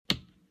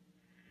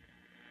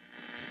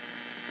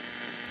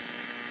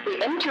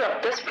We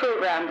interrupt this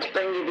program to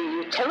bring you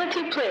the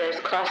utility players'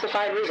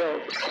 classified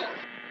results.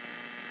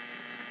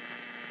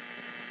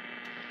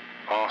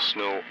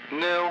 Arsenal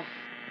 0,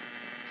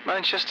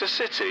 Manchester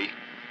City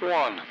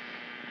 1,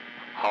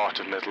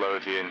 Heart of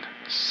Midlothian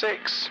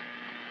 6,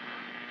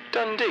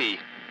 Dundee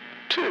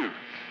 2,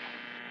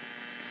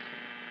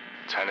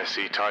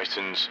 Tennessee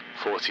Titans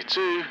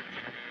 42,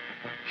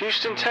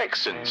 Houston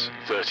Texans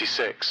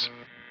 36,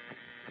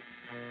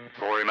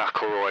 Rory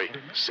McIlroy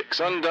 6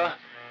 under,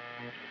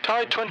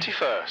 tied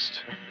 21st,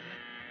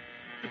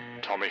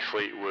 Tommy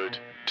Fleetwood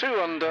 2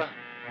 under,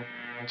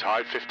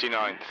 tied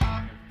 59th.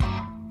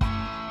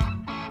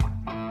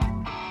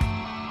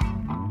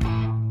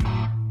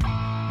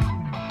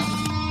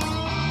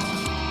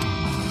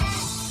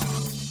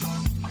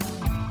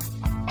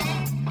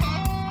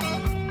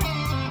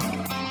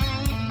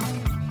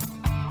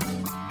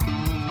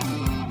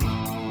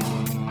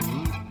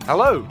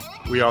 Hello,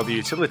 we are the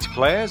Utility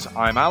Players.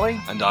 I'm Ali.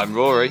 And I'm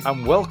Rory.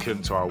 And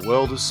welcome to our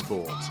world of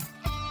sport.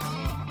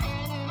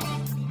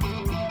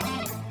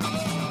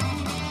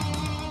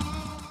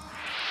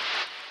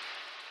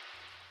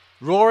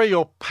 Rory,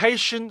 your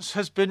patience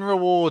has been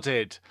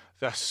rewarded.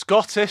 The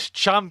Scottish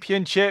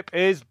Championship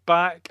is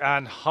back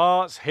and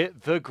Hearts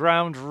hit the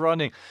ground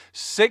running.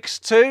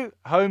 6-2,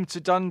 home to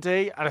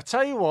Dundee. And I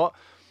tell you what,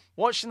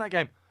 watching that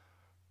game,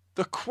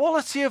 the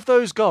quality of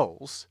those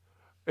goals...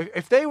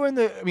 If they were in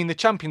the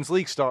Champions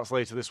League starts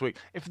later this week.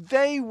 If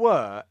they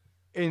were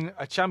in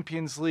a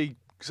Champions League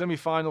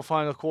semi-final,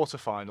 final,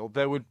 quarter-final,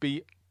 there would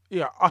be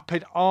up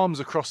in arms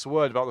across the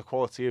world about the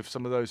quality of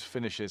some of those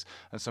finishes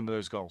and some of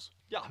those goals.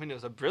 Yeah, I mean, it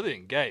was a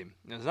brilliant game.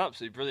 It was an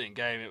absolutely brilliant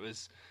game. It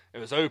was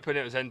open,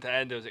 it was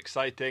end-to-end, it was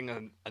exciting,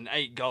 and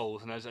 8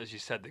 goals. And as you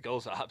said, the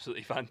goals are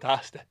absolutely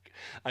fantastic.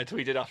 I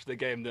tweeted after the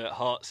game that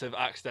Hearts have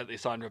accidentally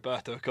signed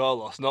Roberto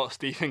Carlos, not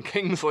Stephen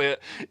Kingsley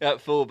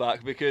at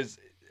fullback, because...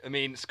 I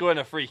mean, scoring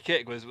a free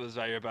kick was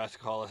very Roberto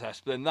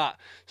Carlos-esque, but then that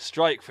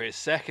strike for his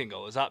second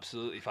goal was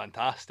absolutely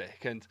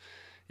fantastic. And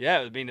yeah,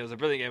 I mean, it was a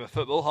brilliant game of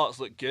football. Hearts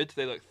looked good.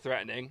 They looked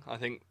threatening. I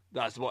think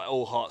that's what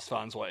all Hearts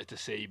fans wanted to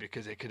see,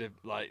 because it could have,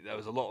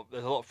 there's a lot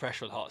of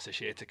pressure on Hearts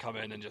this year to come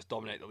in and just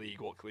dominate the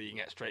league, walk the league, and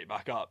get straight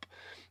back up.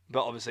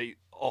 But obviously,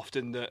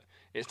 often that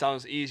it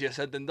sounds easier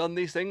said than done,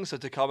 these things. So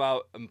to come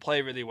out and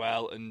play really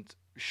well and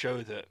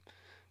show that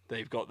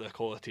they've got the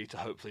quality to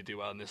hopefully do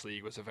well in this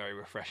league was a very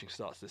refreshing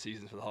start to the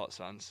season for the Hearts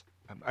fans.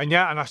 And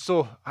I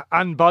saw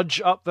Anne Budge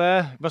up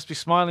there, must be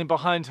smiling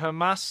behind her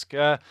mask,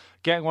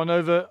 getting one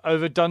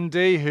over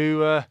Dundee,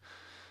 who,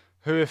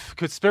 if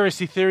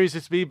conspiracy theories are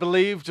to be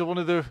believed, are one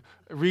of the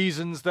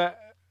reasons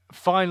that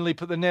finally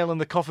put the nail in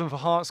the coffin for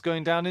Hearts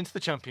going down into the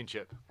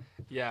Championship.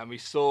 Yeah, and we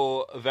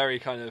saw a very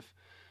kind of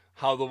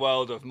how the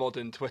world of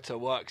modern Twitter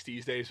works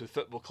these days with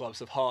football clubs,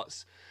 of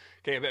Hearts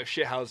getting a bit of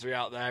shithousery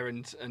out there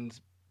and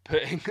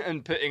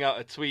putting out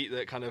a tweet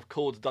that kind of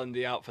called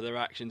Dundee out for their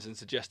actions and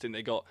suggesting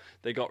they got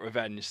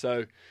revenge.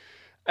 So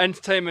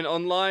entertainment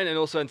online and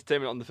also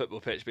entertainment on the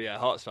football pitch. But yeah,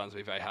 Hearts fans will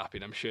be very happy,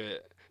 and I'm sure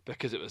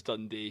because it was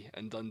Dundee,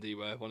 and Dundee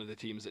were one of the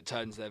teams that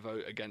turns their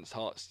vote against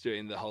Hearts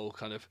during the whole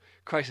kind of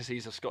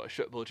crises of Scottish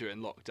football during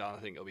lockdown. I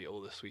think it'll be all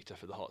the sweeter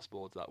for the Hearts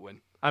board, that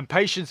win. And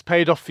patience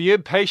paid off for you.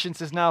 Patience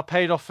has now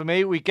paid off for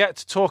me. We get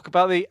to talk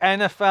about the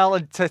NFL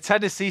and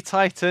Tennessee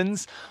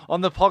Titans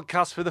on the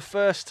podcast for the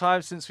first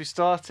time since we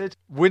started.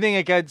 Winning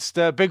against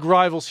big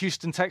rivals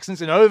Houston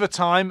Texans in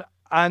overtime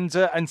and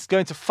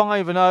going to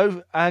 5-0. And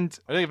I don't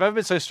think I've ever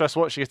been so stressed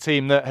watching a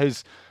team that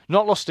has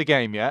not lost a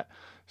game yet.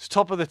 It's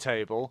top of the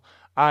table.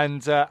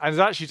 And is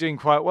actually doing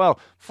quite well.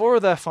 4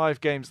 of their 5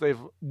 games they've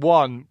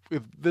won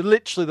with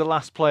literally the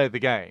last play of the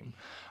game.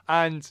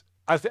 And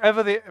as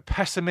ever the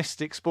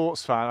pessimistic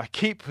sports fan, I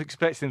keep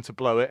expecting them to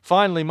blow it.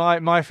 Finally,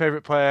 my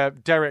favourite player,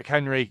 Derrick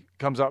Henry,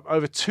 comes up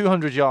over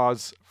 200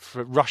 yards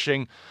for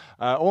rushing,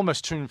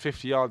 almost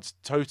 250 yards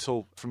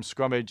total from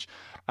scrummage.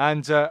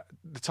 And the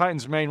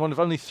Titans remain one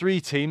of only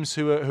 3 teams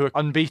who are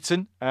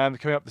unbeaten.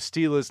 Coming up the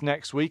Steelers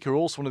next week, who are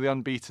also one of the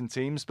unbeaten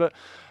teams. But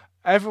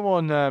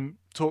everyone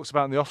talks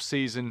about in the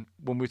off-season,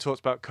 when we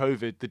talked about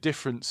COVID, the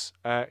difference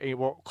in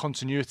what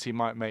continuity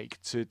might make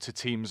to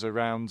teams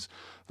around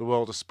the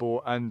world of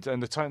sport. And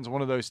the Titans are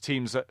one of those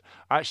teams that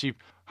actually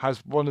has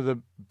one of the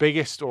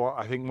biggest, or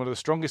I think one of the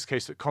strongest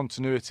case that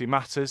continuity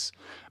matters,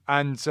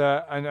 and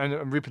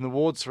reaping the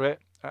rewards for it.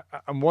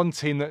 And one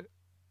team that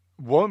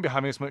won't be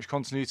having as much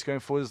continuity going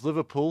forward is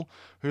Liverpool,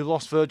 who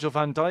lost Virgil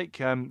van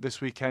Dijk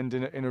this weekend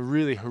in a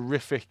really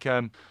horrific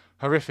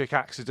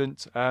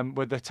accident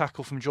with the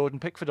tackle from Jordan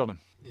Pickford on him.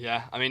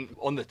 Yeah, I mean,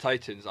 on the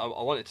Titans, I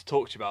wanted to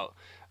talk to you about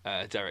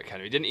Derrick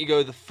Henry. Didn't he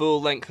go the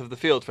full length of the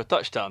field for a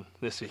touchdown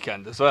this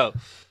weekend as well?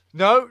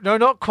 No,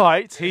 not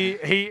quite. He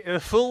the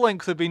full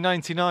length would be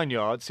 99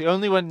 yards. He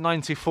only went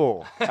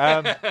 94,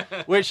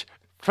 which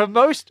for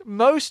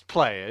most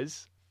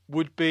players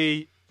would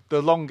be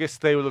the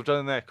longest they will have done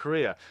in their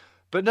career.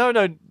 But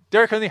no,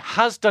 Derek Henry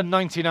has done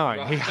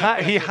 99.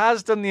 He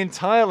has done the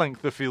entire length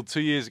of the field 2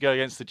 years ago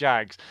against the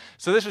Jags.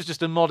 So this was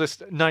just a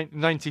modest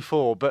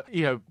 94. But,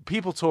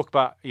 people talk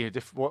about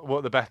what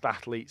are the best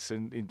athletes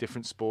in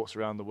different sports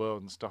around the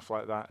world and stuff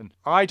like that. And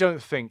I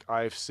don't think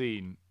I've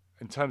seen,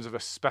 in terms of a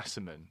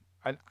specimen,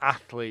 an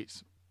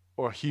athlete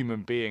or a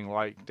human being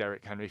like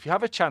Derek Henry. If you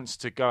have a chance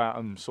to go out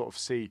and sort of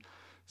see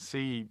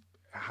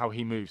how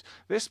he moves,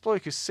 this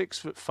bloke is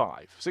 6'5",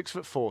 6'4",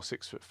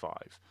 6'5",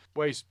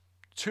 weighs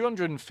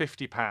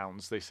 250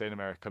 pounds. They say in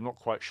America. I'm not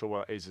quite sure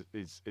what it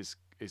is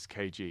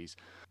kgs,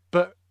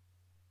 but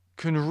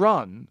can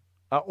run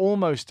at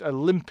almost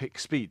Olympic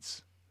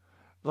speeds.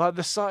 Like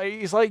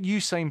he's like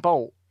Usain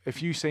Bolt. If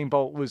Usain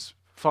Bolt was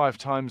 5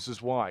 times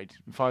as wide,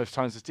 5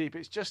 times as deep,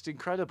 it's just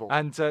incredible.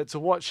 And to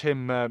watch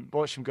him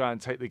go out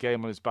and take the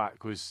game on his back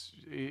is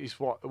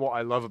what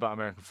I love about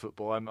American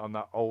football. I'm on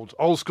that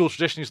old school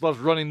tradition. He loves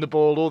running the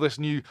ball, all this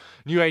new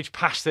age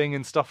passing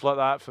and stuff like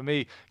that. For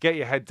me, get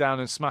your head down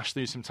and smash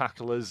through some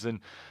tacklers and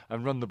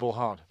run the ball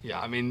hard.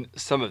 Yeah, I mean,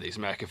 some of these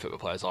American football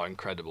players are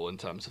incredible in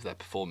terms of their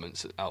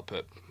performance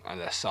output and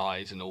their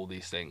size and all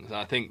these things. And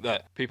I think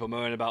that people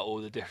moan about all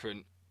the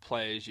different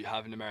players you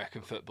have in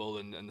American football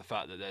and the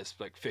fact that there's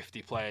like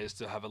 50 players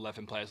to have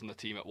 11 players on the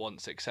team at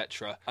once,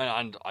 etc.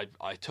 And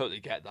I totally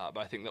get that, but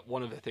I think that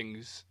one of the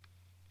things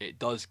it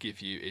does give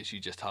you is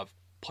you just have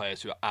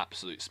players who are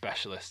absolute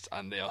specialists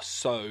and they are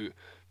so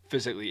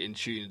physically in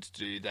tune to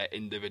do their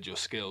individual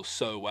skills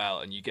so well,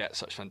 and you get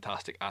such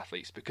fantastic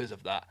athletes because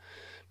of that,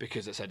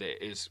 because I said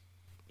it is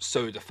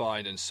so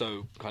defined and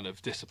so kind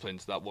of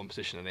disciplined to that one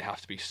position, and they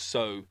have to be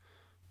so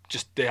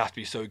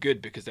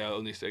good because they're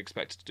only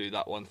expected to do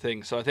that one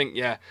thing. So I think,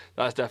 yeah,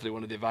 that's definitely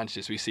one of the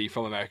advantages we see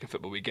from American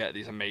football. We get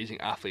these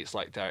amazing athletes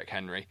like Derek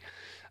Henry.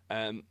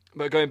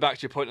 But going back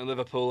to your point on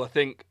Liverpool, I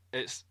think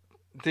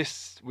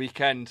this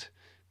weekend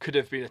could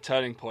have been a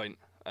turning point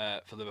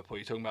for Liverpool.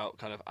 You're talking about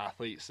kind of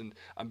athletes and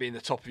being the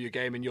top of your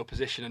game in your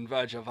position, and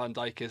Virgil van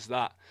Dijk is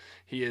that.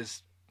 He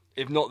is,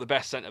 if not the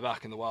best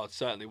centre-back in the world,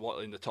 certainly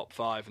in the top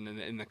 5 and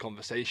in the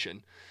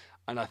conversation.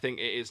 And I think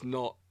it is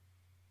not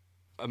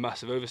a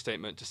massive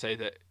overstatement to say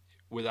that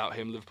without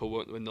him Liverpool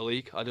won't win the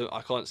league.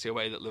 I can't see a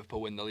way that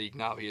Liverpool win the league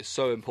now. He is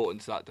so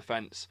important to that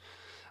defence,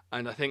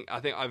 and I think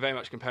I very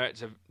much compare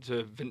it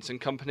to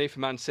Vincent Kompany for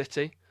Man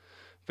City.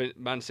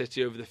 Man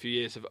City over the few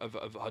years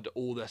have had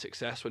all their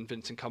success when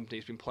Vincent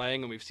Kompany's been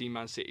playing, and we've seen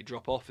Man City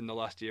drop off in the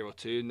last year or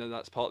two, and then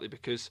that's partly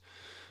because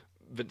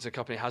Vincent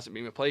Kompany hasn't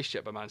been replaced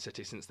yet by Man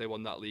City since they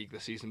won that league the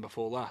season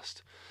before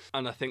last.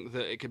 And I think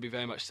that it could be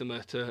very much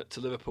similar to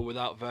Liverpool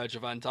without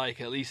Virgil van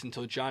Dijk, at least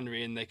until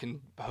January, and they can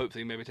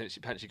hopefully maybe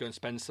potentially go and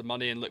spend some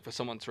money and look for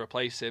someone to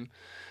replace him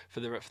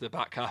for the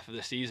back half of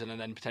the season, and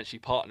then potentially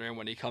partner him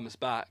when he comes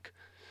back.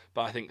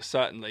 But I think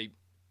certainly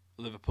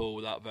Liverpool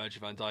without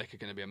Virgil van Dijk are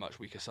going to be a much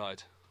weaker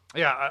side.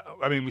 Yeah,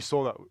 I mean, we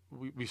saw that.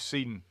 We've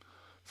seen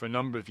for a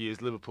number of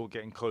years Liverpool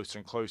getting closer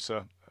and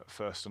closer,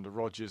 first under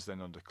Rodgers,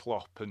 then under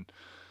Klopp,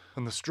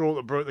 and the straw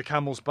that broke the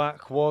camel's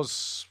back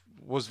was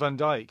Van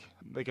Dijk.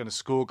 They're going to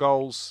score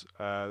goals.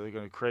 They're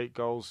going to create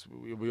goals.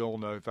 We all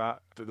know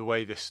that. The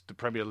way the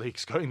Premier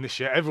League's going this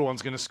year,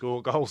 everyone's going to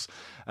score goals.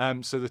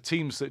 So the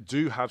teams that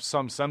do have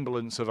some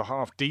semblance of a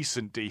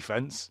half-decent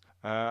defence,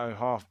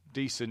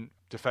 half-decent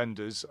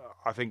defenders,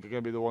 I think are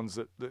going to be the ones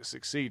that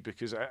succeed,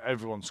 because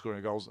everyone's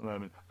scoring goals at the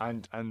moment.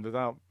 And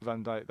without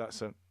Van Dijk,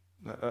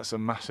 that's a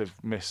massive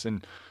miss.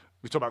 And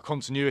we talk about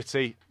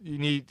continuity.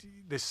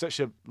 There's such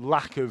a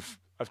lack of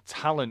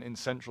talent in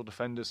central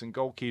defenders and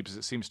goalkeepers,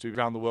 it seems to be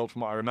around the world,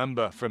 from what I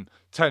remember from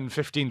 10,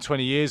 15,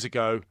 20 years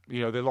ago.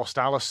 They lost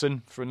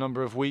Alisson for a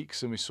number of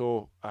weeks, and we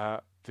saw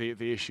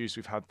the issues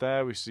we've had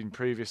there. We've seen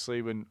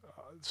previously when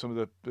some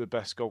of the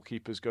best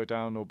goalkeepers go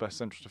down, or best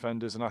central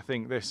defenders, and I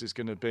think this is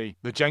going to be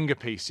the Jenga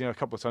piece. A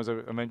couple of times I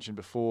mentioned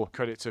before,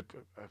 credit to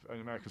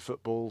an American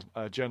football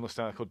journalist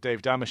down there called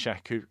Dave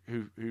Damashek,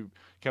 who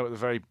came up with a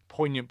very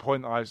poignant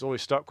point that has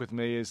always stuck with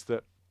me, is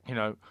that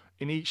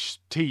in each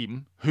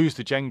team, who's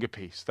the Jenga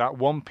piece? That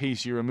one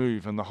piece you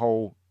remove and the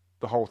whole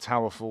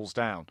tower falls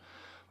down.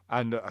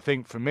 And I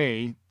think for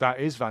me, that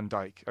is Van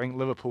Dijk. I think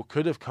Liverpool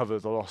could have covered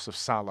the loss of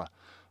Salah,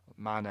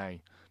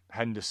 Mane,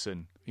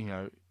 Henderson,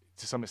 to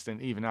some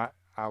extent even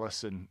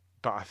Alisson.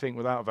 But I think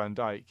without Van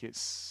Dijk,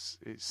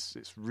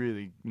 it's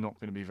really not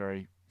going to be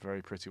very,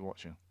 very pretty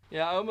watching.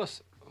 Yeah, I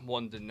almost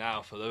wonder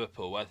now for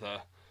Liverpool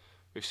whether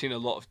we've seen a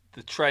lot of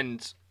the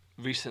trend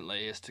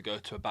recently is to go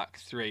to a back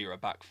 3 or a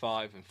back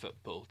 5 in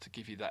football to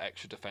give you that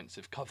extra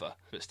defensive cover,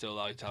 but still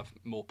allow you to have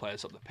more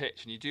players up the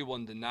pitch. And you do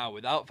wonder now,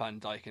 without Van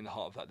Dijk in the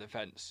heart of that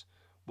defence,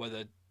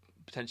 whether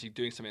potentially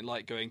doing something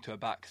like going to a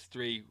back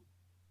 3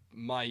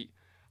 might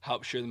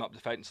help shore them up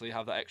defensively,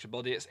 have that extra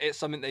body. It's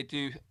something they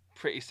do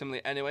pretty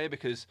similarly anyway,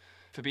 because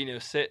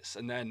Fabinho sits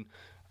and then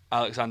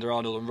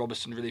Alexander-Arnold and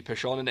Robertson really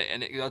push on,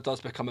 and it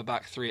does become a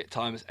back 3 at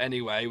times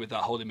anyway, with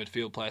that holding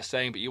midfield player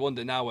staying. But you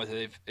wonder now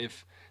whether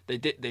if they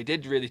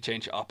did really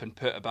change it up and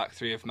put a back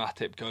 3 of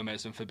Matip,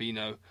 Gomez and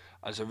Fabinho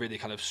as a really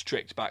kind of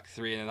strict back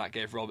 3, and then that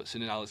gave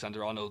Robertson and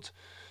Alexander-Arnold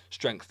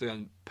strength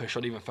and push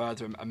on even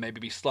further and maybe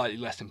be slightly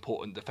less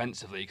important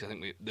defensively, because I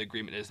think the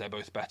agreement is they're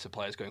both better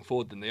players going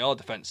forward than they are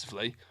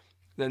defensively,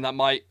 then that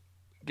might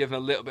give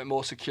them a little bit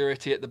more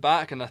security at the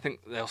back, and I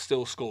think they'll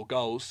still score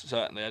goals,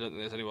 certainly. I don't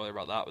think there's any worry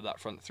about that. With that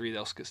front three,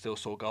 they'll still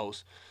score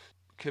goals.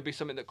 Could be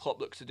something that Klopp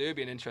looks to do. It'd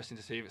be interesting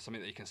to see if it's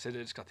something that he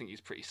considers. I think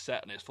he's pretty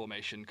set on his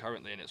formation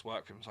currently and it's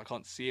worked for him, so I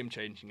can't see him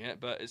changing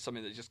it, but it's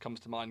something that just comes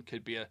to mind.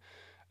 Could be an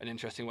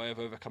interesting way of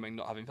overcoming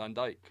not having Van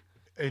Dijk.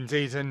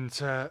 Indeed,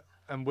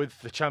 and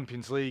with the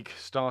Champions League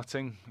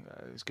starting,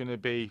 it's going to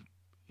be,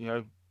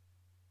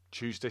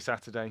 Tuesday,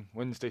 Saturday,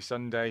 Wednesday,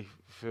 Sunday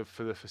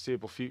for the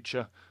foreseeable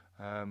future,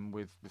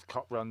 with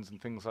cup runs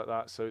and things like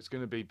that. So it's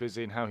going to be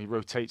busy, and how he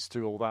rotates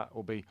through all that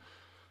will be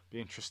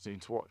interesting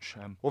to watch.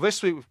 Well,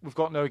 this week we've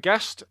got no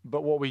guest,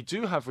 but what we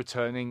do have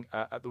returning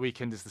at the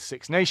weekend is the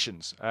Six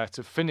Nations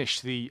to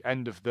finish the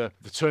end of the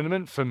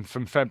tournament from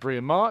February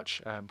and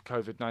March.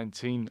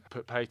 COVID-19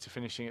 put pay to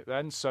finishing it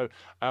then. So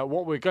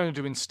what we're going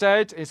to do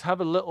instead is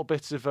have a little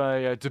bit of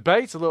a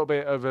debate, a little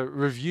bit of a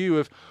review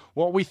of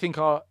what we think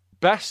are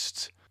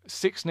best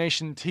Six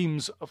Nation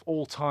teams of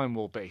all time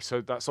will be.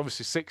 So that's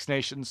obviously Six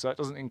Nations. So that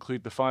doesn't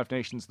include the Five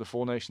Nations, the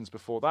Four Nations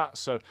before that.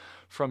 So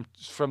from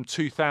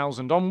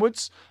 2000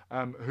 onwards,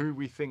 who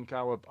we think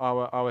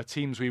our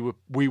teams we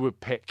would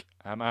pick.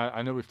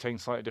 I know we've taken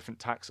slightly different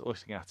tacks at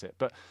looking at it,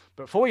 but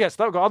before we get to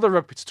that, we've got other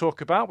rugby to talk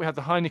about. We had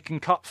the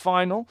Heineken Cup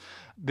final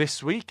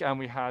this week, and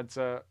we had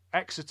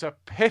Exeter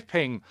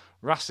pipping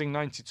Racing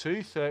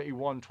 92,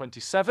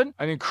 31-27.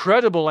 An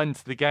incredible end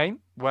to the game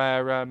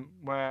where.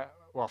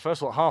 Well,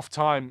 first of all, at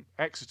half-time,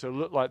 Exeter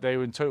looked like they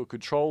were in total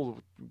control,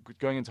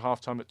 going into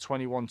half-time at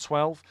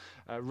 21-12.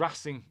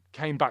 Racing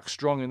came back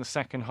strong in the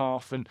second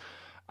half,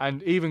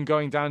 and even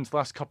going down to the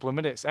last couple of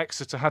minutes,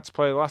 Exeter had to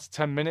play the last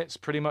 10 minutes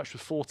pretty much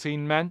with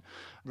 14 men.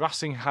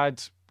 Racing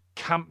had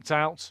camped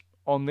out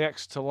on the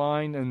Exeter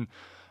line,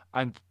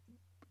 and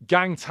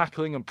gang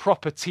tackling and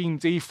proper team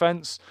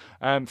defence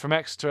from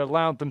Exeter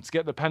allowed them to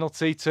get the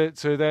penalty to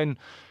then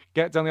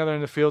get down the other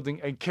end of the field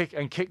and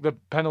kick the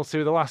penalty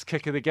with the last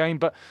kick of the game.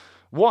 But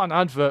what an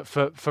advert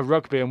for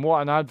rugby, and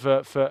what an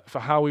advert for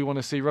how we want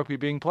to see rugby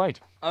being played.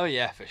 Oh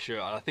yeah, for sure.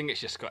 And I think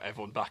it's just got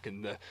everyone back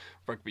in the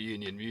rugby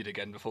union mood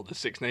again before the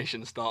Six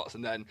Nations starts,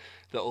 and then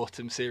the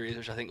autumn series,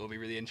 which I think will be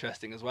really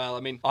interesting as well. I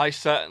mean, I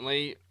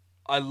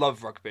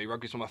love rugby.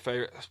 Rugby's one of my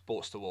favourite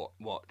sports to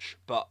watch,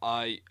 but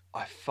I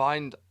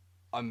find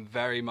I'm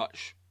very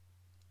much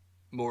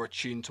more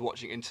attuned to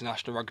watching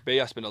international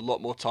rugby. I spend a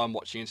lot more time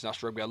watching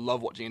international rugby. I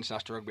love watching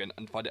international rugby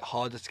and find it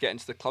harder to get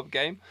into the club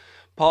game,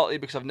 partly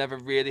because I've never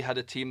really had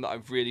a team that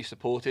I've really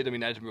supported. I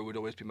mean, Edinburgh would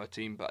always be my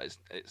team, but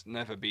it's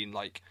never been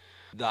like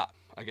that,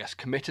 I guess,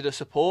 committed a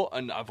support,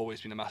 and I've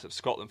always been a massive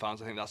Scotland fan,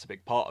 so I think that's a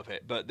big part of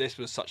it. But this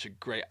was such a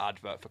great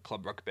advert for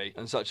club rugby,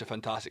 and such a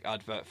fantastic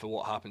advert for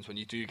what happens when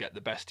you do get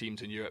the best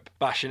teams in Europe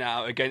bashing it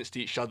out against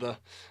each other.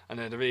 And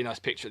then a really nice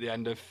picture at the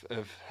end of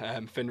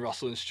Finn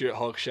Russell and Stuart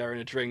Hogg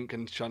sharing a drink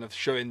and kind of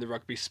showing the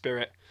rugby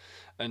spirit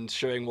and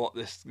showing what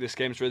this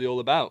game's really all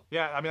about.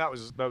 Yeah, I mean, that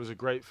was a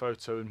great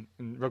photo,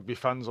 and rugby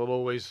fans will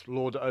always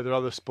laud over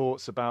other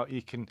sports about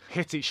you can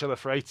hit each other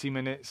for 80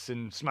 minutes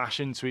and smash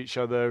into each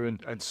other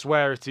and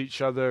swear at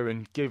each other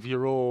and give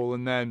your all,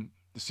 and then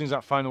as soon as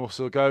that final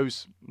whistle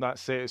goes,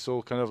 that's it, it's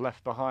all kind of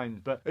left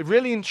behind. But it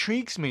really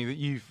intrigues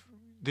me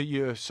that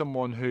you're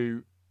someone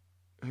who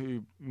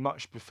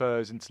much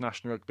prefers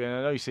international rugby, and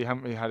I know you say you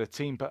haven't really had a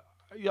team, but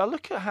I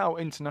look at how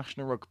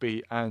international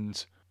rugby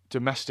and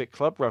domestic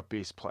club rugby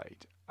is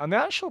played, and the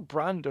actual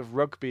brand of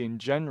rugby in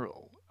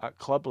general at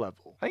club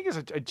level, I think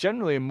it's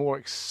generally a more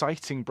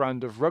exciting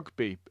brand of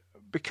rugby,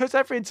 because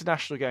every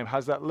international game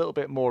has that little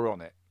bit more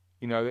on it.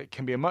 It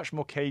can be a much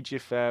more cagey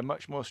affair,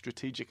 much more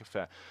strategic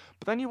affair.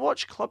 But then you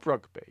watch club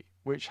rugby,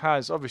 which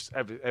has obviously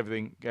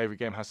every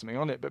game has something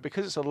on it, but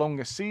because it's a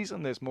longer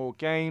season, there's more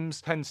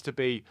games, tends to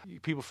be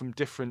people from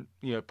different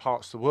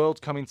parts of the world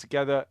coming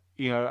together,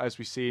 as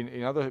we see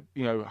in other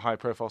high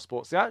profile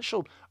sports. The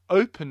actual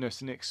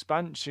openness and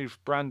expansive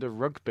brand of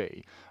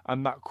rugby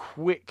and that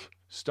quick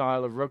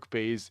style of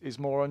rugby is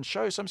more on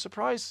show. So I'm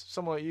surprised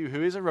someone like you,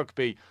 who is a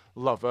rugby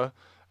lover,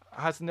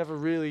 has never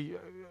really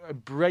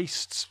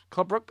embraced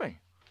club rugby.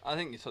 I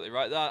think you're totally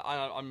right there.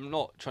 I'm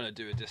not trying to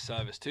do a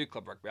disservice to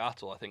club rugby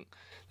at all. I think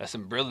there's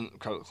some brilliant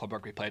club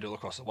rugby played all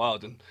across the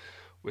world, and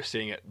we're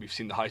seeing it. We've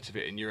seen the height of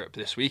it in Europe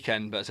this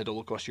weekend, but as I said,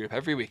 all across Europe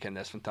every weekend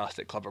there's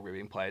fantastic club rugby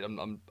being played.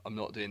 I'm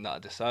not doing that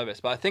a disservice,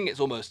 but I think it's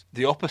almost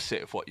the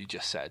opposite of what you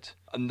just said,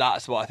 and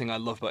that's what I think I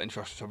love about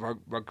international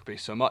rugby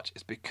so much.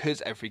 Is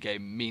because every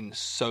game means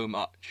so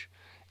much.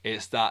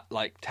 It's that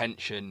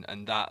tension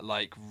and that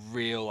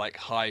real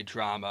high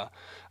drama,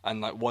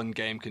 and one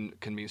game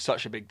can mean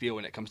such a big deal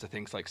when it comes to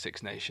things like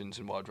Six Nations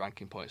and world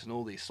ranking points and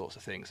all these sorts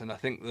of things. And I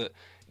think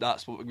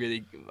that's what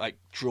really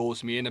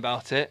draws me in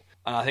about it.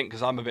 And I think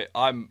because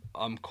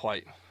I'm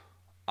quite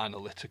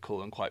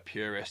analytical and quite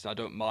purist, and I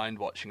don't mind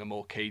watching a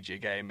more cagey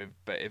game,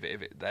 but if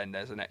it then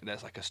there's a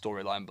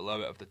storyline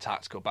below it of the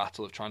tactical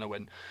battle of trying to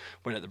win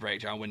at the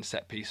breakdown, win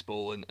set piece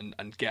ball,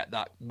 and get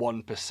that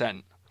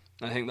 1%.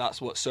 And I think that's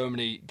what so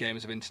many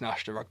games of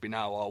international rugby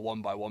now are,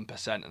 won by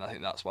 1%, and I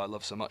think that's why I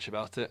love so much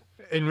about it.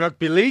 In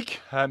rugby league,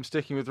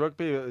 sticking with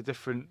rugby, a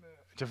different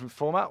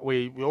format,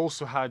 we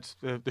also had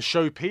the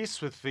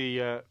showpiece with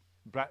the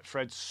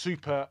Betfred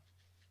Super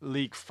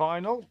League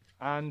final,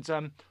 and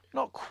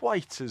not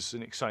quite as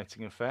an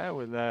exciting affair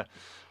with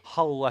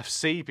Hull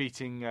FC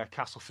beating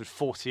Castleford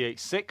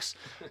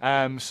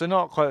 48-6. So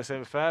not quite the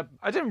same affair.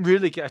 I didn't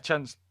really get a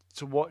chance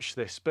to watch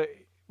this, but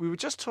we were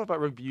just talking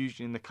about rugby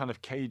union and the kind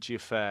of cagey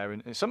affair,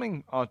 and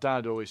something our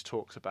dad always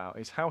talks about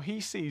is how he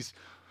sees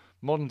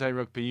modern day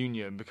rugby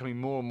union becoming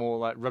more and more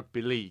like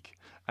rugby league.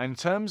 And in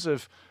terms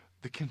of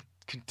the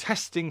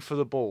contesting for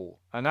the ball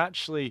and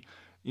actually,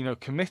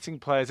 committing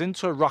players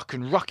into a ruck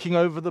and rucking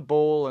over the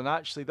ball, and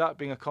actually that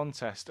being a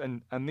contest,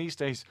 and these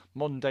days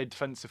modern day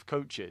defensive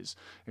coaches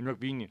in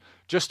rugby union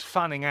just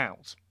fanning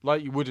out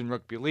like you would in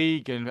rugby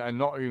league and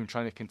not even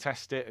trying to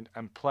contest it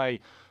and play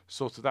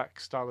sort of that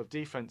style of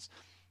defence.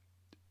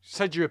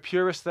 Said you're a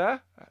purist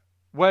there.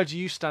 Where do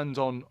you stand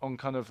on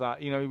kind of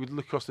that? You would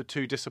look across the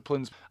two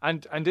disciplines,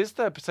 and is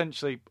there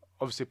potentially,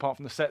 obviously apart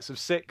from the sets of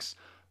 6,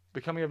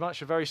 becoming a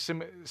very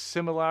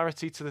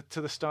similarity to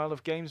the style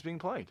of games being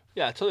played?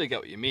 Yeah, I totally get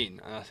what you mean,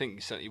 and I think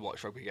you certainly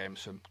watch rugby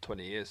games from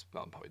 20 years,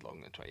 well, probably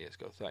longer than 20 years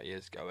ago, 30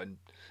 years ago, and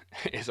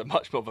it's a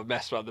much more of a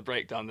mess around the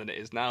breakdown than it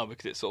is now,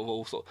 because it's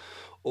sort of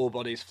all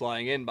bodies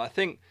flying in. But I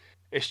think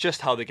it's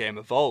just how the game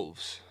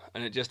evolves,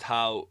 and it's just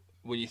how,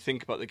 when you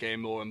think about the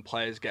game more and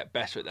players get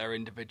better at their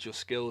individual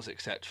skills,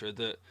 etc.,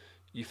 that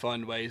you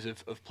find ways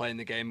of playing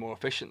the game more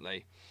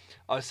efficiently.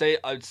 I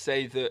would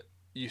say that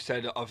you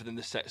said other than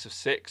the sets of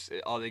 6,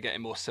 are they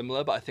getting more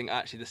similar? But I think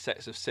actually the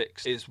sets of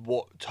 6 is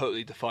what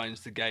totally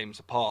defines the games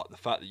apart. The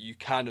fact that you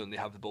can only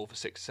have the ball for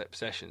 6 set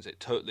possessions, it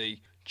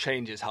totally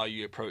changes how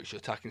you approach your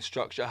attacking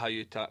structure, how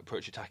you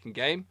approach your attacking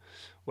game.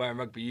 Where in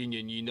rugby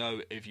union,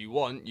 if you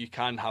want, you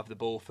can have the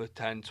ball for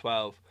 10,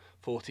 12,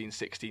 14,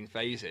 16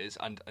 phases,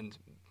 and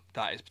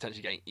that is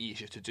potentially getting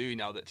easier to do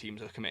now that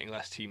teams are committing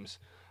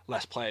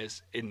less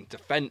players in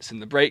defence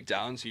in the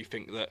breakdown. So you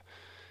think that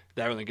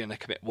they're only going to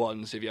commit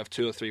ones. If you have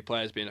 2 or 3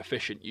 players being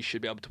efficient, you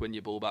should be able to win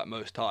your ball back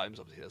most times.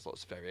 Obviously, there's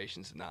lots of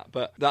variations in that,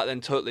 but that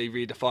then totally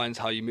redefines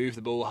how you move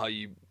the ball, how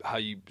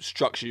you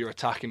structure your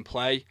attack in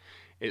play.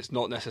 It's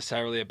not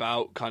necessarily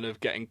about kind of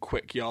getting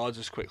quick yards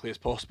as quickly as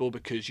possible,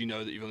 because you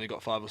know that you've only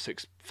got 5 or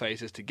 6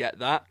 phases to get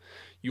that.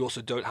 You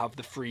also don't have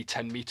the free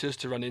 10 metres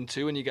to run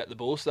into when you get the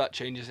ball, so that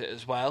changes it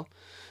as well.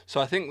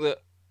 So I think that,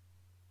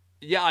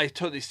 yeah, I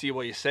totally see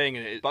what you're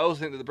saying, but I also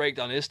think that the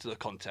breakdown is still a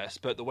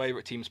contest, but the way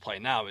that teams play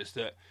now is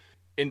that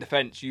in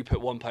defence, you put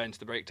one player into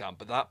the breakdown,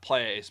 but that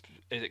player is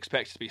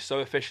expected to be so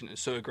efficient and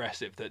so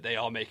aggressive that they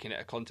are making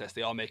it a contest,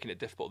 they are making it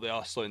difficult, they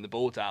are slowing the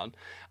ball down,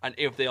 and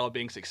if they are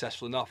being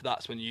successful enough,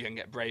 that's when you can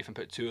get brave and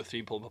put 2 or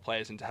 3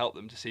 players in to help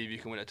them to see if you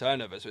can win a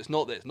turnover. So it's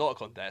not that it's not a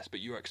contest, but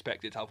you're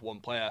expected to have one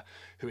player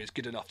who is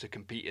good enough to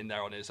compete in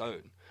there on his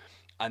own,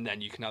 and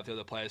then you can have the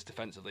other players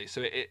defensively.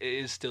 So it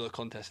is still a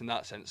contest in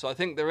that sense. So I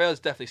think there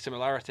is definitely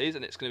similarities,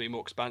 and it's going to be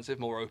more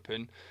expansive, more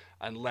open,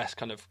 and less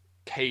kind of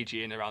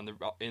cagey in around the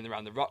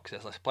ruck.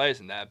 There's less players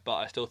in there, but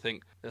I still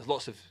think there's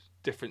lots of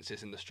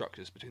differences in the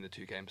structures between the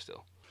two games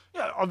still.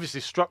 Yeah,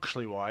 obviously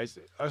structurally wise,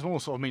 I was more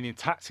sort of meaning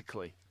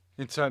tactically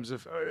in terms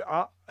of.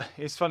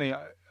 It's funny.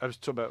 I was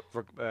talking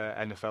about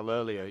NFL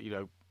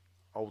earlier.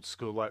 Old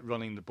school, like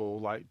running the ball,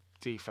 like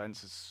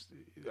defense.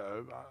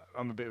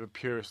 I'm a bit of a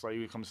purist like you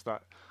when it comes to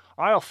that.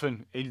 I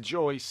often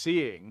enjoy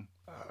seeing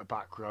a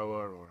back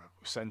rower or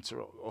a centre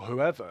or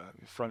whoever,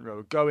 front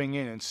rower, going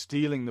in and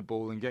stealing the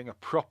ball and getting a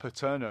proper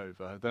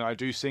turnover than I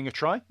do seeing a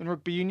try in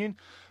rugby union,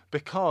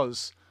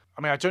 because,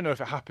 I don't know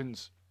if it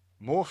happens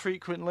more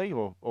frequently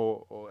or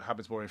it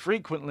happens more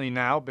infrequently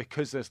now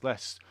because there's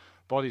less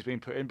bodies being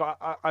put in, but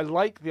I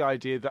like the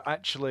idea that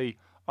actually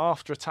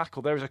after a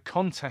tackle there is a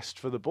contest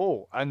for the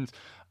ball and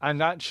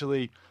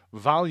actually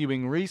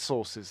valuing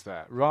resources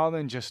there rather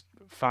than just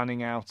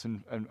fanning out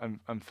and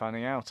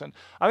fanning out. And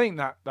I think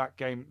that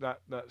game,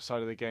 that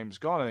side of the game's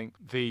gone. I think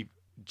the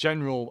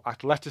general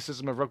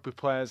athleticism of rugby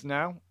players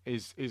now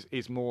is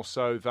more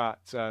so that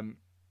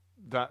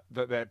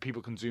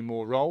people can do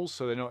more roles,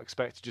 so they're not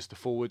expected just the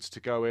forwards to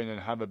go in and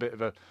have a bit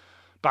of a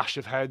bash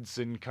of heads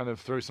and kind of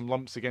throw some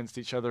lumps against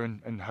each other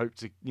and hope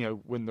to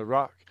win the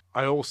ruck.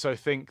 I also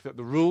think that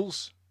the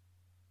rules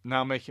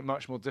now make it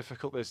much more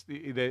difficult. There's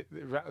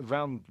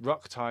around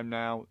ruck time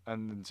now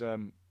and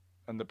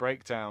the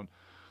breakdown.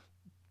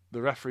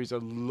 The referees are a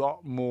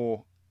lot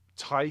more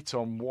tight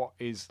on what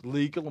is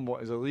legal and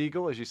what is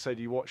illegal. As you said,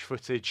 you watch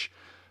footage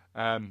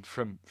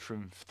from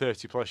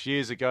 30 plus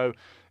years ago.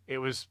 It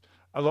was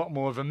a lot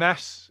more of a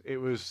mess. It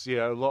was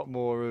a lot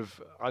more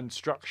of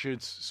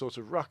unstructured sort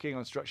of rucking,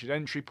 unstructured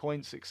entry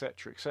points,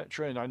 etc.,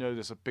 etc. And I know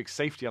there's a big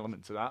safety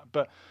element to that,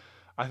 but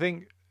I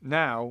think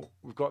now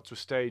we've got to a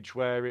stage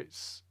where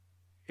it's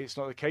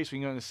not the case.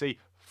 We're going to see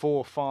 4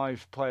 or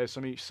 5 players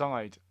from each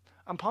side.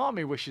 And part of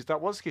me wishes that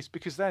was the case,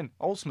 because then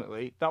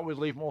ultimately that would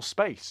leave more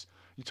space.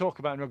 You talk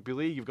about in rugby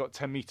league, you've got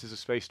 10 metres of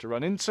space to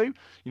run into.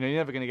 You're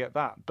never going to get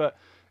that. But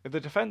if the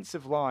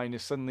defensive line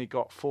has suddenly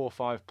got 4 or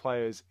 5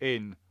 players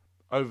in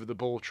over the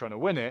ball trying to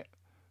win it,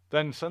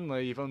 then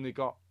suddenly you've only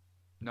got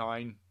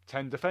 9,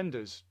 10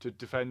 defenders to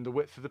defend the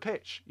width of the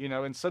pitch,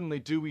 and suddenly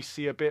do we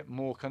see a bit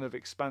more kind of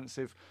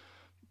expansive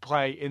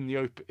play in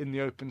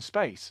the open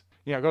space?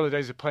 I've got the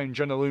days of playing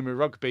John Aluma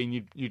rugby,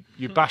 and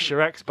you bash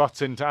your X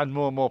button to add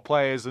more and more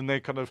players, and they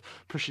kind of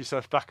push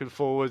yourself back and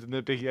forward, and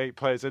there'd be 8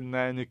 players in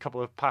there, and a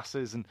couple of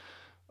passes and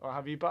what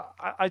have you. But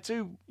I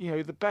do,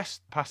 the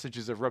best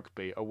passages of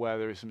rugby are where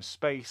there is some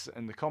space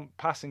and the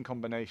passing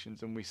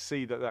combinations, and we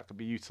see that could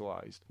be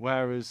utilised.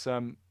 Whereas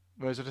I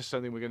just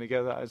don't think we're going to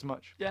get that as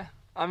much. Yeah,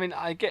 I mean,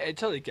 I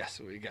totally guess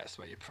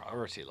where your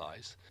priority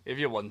lies. If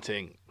you're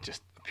wanting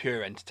just a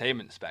pure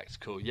entertainment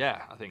spectacle,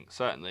 yeah, I think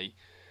certainly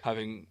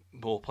having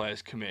more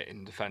players commit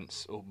in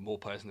defence or more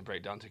players in the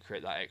breakdown to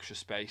create that extra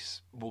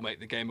space will make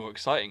the game more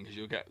exciting, because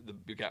you'll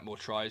get more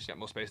tries, you get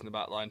more space in the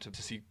back line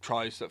to see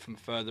tries from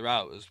further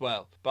out as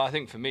well. But I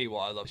think for me,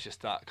 what I love is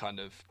just that kind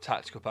of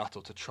tactical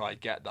battle to try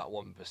get that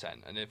 1%.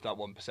 And if that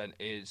 1%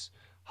 is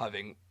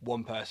having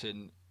one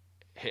person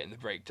hitting the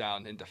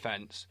breakdown in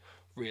defence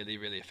really,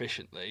 really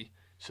efficiently,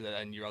 so that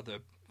then your other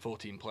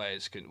 14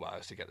 players can,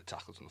 to get the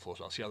tackles on the floor as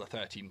well, so your other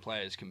 13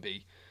 players can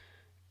be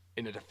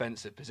in a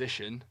defensive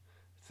position,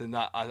 then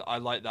that I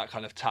like that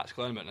kind of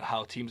tactical element and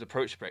how teams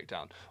approach the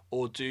breakdown.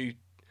 Or do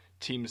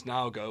teams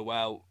now go,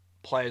 well,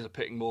 players are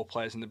putting more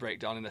players in the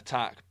breakdown in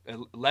attack,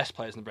 less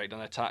players in the breakdown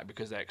in attack,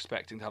 because they're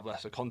expecting to have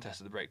less of a contest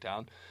at the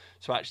breakdown.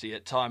 So actually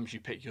at times you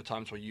pick your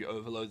times where you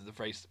overload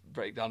the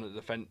breakdown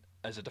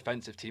as a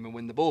defensive team and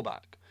win the ball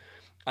back.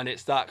 And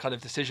it's that kind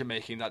of decision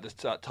making that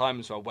there's at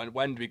times where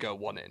when do we go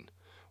 1 in?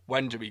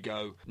 When do we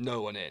go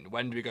no one in?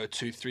 When do we go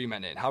 2-3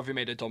 men in? Have we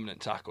made a dominant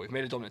tackle? We've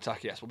made a dominant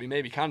tackle, yes. Well, we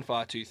maybe can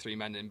fire 2-3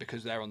 men in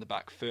because they're on the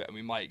back foot and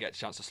we might get a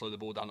chance to slow the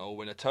ball down or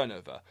win a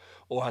turnover.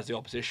 Or has the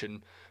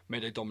opposition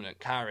made a dominant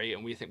carry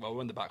and we think, well,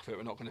 we're on the back foot,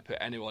 we're not going to put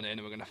anyone in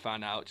and we're going to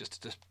fan out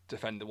just to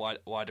defend the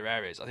wider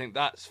areas. I think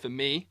that's, for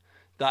me,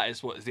 that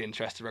is what is the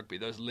interest of rugby,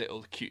 those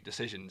little cute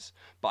decisions.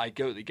 But I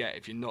totally get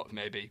if you're not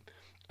maybe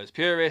as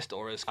purist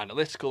or as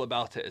analytical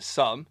about it as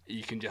some,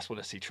 you can just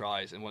want to see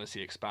tries and want to see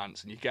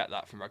expanse, and you get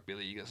that from rugby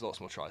league. There's lots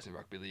more tries in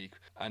rugby league,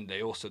 and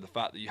they also, the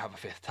fact that you have a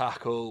 5th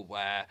tackle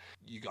where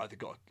you either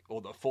got,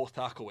 or the 4th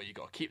tackle where you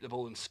got to keep the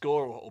ball and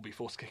score or be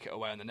forced to kick it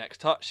away on the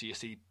next touch, so you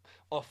see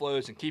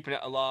offloads and keeping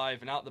it alive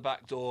and out the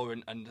back door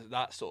and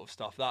that sort of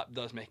stuff. That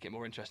does make it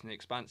more interesting and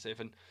expansive,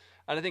 and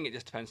I think it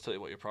just depends totally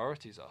what your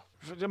priorities are.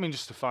 I mean,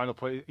 just a final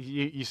point.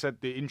 You said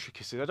the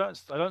intricacies. I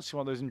don't see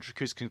why those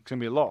intricacies can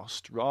be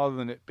lost, rather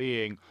than it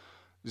being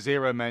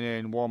 0 men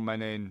in, 1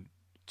 man in,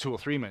 2 or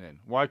 3 men in.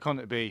 Why can't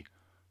it be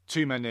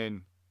 2 men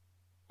in,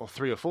 or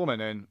 3 or 4 men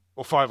in,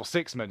 or 5 or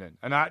 6 men in,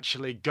 and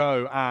actually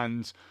go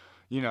and,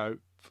 and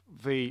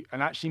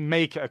actually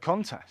make it a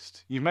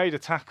contest? You've made a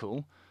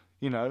tackle,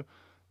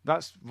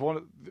 that's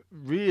one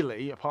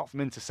really, apart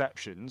from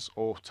interceptions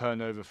or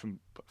turnover from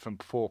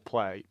poor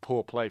play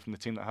from the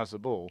team that has the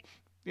ball.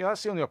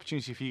 That's the only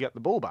opportunity if you get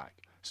the ball back.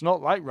 It's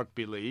not like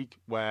rugby league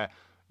where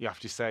you have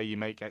to say you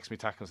make X many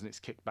tackles and it's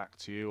kicked back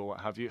to you or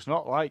what have you. It's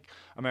not like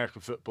American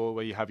football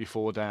where you have your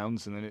 4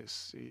 downs and then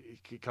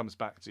it comes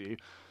back to you.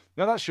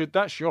 Now that's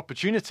your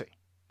opportunity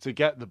to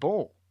get the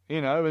ball.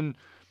 And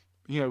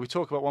we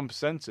talk about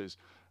 1%ers.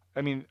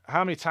 I mean,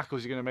 how many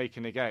tackles are you going to make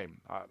in a game?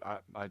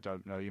 I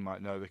don't know. You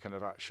might know the kind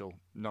of actual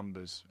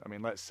numbers. I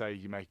mean, let's say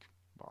you make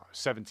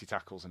 70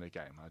 tackles in a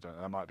game. I don't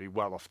know. That might be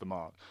well off the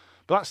mark.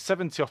 But that's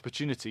 70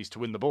 opportunities to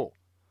win the ball.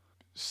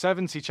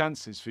 70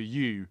 chances for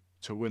you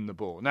to win the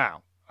ball.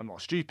 Now, I'm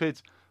not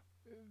stupid.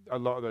 A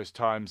lot of those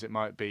times it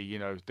might be,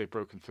 they've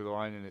broken through the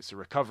line and it's a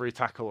recovery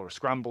tackle or a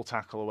scramble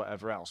tackle or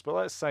whatever else. But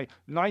let's say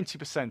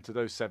 90% of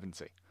those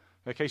 70.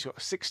 Okay, so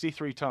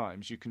 63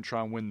 times you can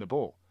try and win the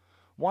ball.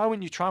 Why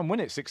wouldn't you try and win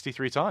it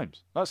 63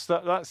 times? That's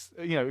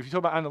if you talk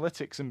about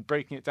analytics and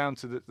breaking it down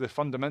to the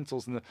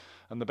fundamentals and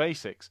the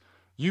basics,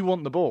 you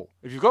want the ball.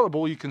 If you've got the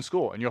ball, you can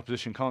score, and your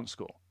opposition can't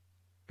score.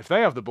 If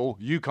they have the ball,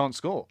 you can't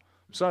score.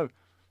 So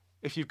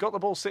if you've got the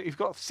ball, you've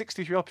got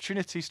 63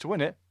 opportunities to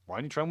win it. Why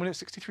don't you try and win it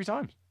 63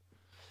 times?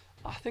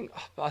 I think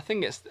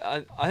there's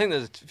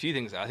a few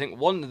things there. I think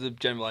one of the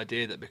general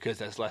idea that because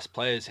there's less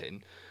players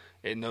in,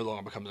 it no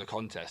longer becomes a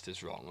contest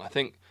is wrong. I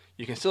think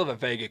you can still have a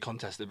very good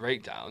contest at the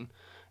breakdown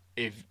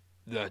if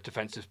the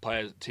defensive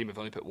team have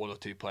only put 1 or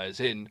 2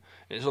 players in.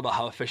 It's all about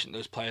how efficient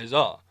those players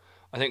are.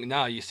 I think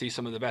now you see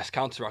some of the best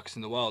counter-rucks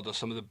in the world, or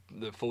some of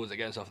the forwards that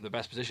get themselves in the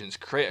best positions,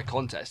 create a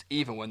contest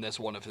even when there's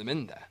 1 of them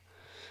in there.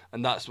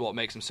 And that's what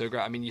makes him so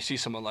great. I mean, you see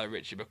someone like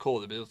Richie McCaw,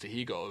 the ability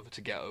he got over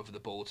to get over the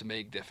ball, to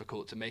make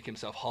difficult, to make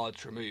himself hard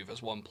to remove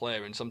as one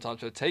player, and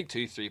sometimes it would take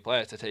 2-3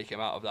 players to take him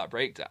out of that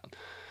breakdown.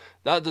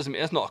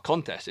 That's not a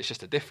contest, it's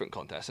just a different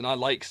contest. And I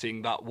like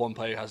seeing that one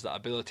player has that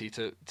ability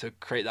to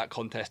create that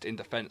contest in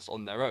defence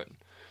on their own.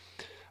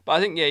 But I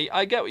think,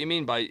 I get what you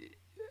mean by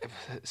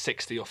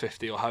 60 or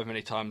 50 or however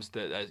many times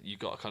that you've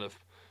got a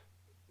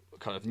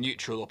kind of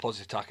neutral or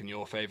positive attack in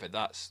your favour.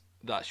 That's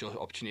your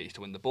opportunity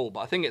to win the ball. But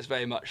I think it's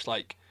very much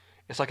like,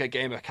 it's like a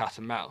game of cat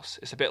and mouse.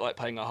 It's a bit like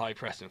playing a high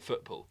press in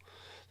football.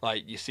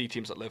 Like, you see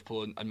teams like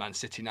Liverpool and Man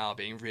City now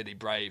being really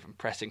brave and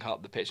pressing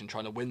up the pitch and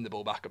trying to win the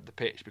ball back up the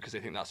pitch because they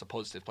think that's a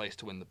positive place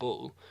to win the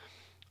ball,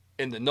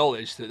 in the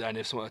knowledge that then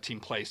if some other team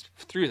plays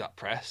through that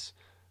press,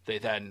 they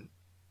then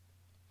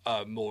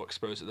are more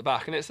exposed at the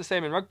back. And it's the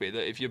same in rugby,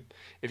 that if you're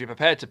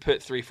prepared to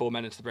put 3-4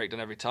 men into the breakdown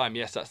every time,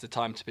 yes, that's the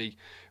time to be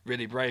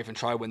really brave and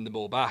try win the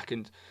ball back.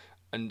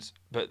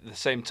 But at the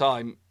same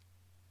time,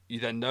 you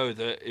then know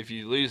that if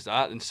you lose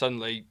that, then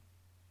suddenly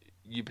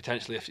you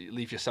potentially have to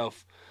leave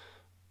yourself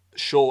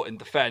short in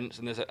defence,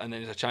 and then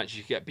there's a chance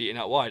you could get beaten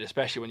out wide,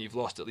 especially when you've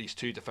lost at least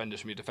 2 defenders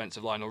from your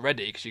defensive line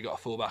already, because you've got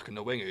a full-back and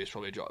a winger who's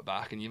probably dropped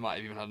back, and you might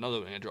have even had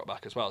another winger drop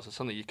back as well. So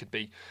suddenly you could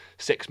be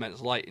 6 men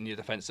light in your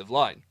defensive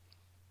line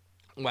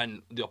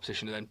when the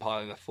opposition are then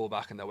piling their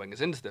full-back and their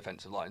wingers into the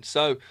defensive line.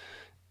 So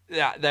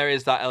yeah, there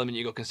is that element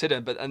you've got to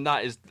consider, and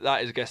that is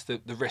I guess the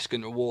risk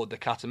and reward, the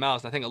cat and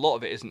mouse. And I think a lot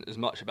of it isn't as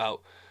much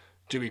about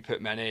do we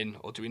put men in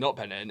or do we not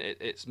put men in.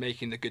 It's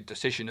making the good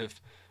decision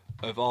of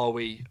are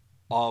we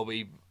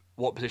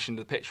what position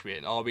of the pitch we're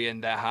in. Are we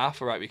in their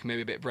half? All right, we can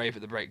maybe be a bit brave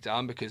at the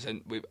breakdown because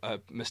then a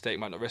mistake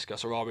might not risk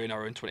us. Or are we in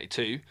our own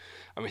 22?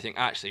 And we think,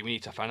 actually, we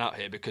need to fan out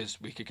here because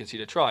we could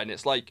concede a try. And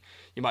it's like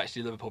you might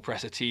see Liverpool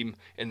press a team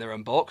in their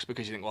own box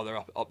because you think, well,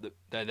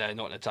 they're not in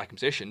an attacking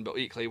position. But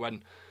equally,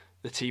 when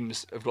the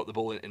teams have got the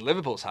ball in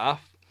Liverpool's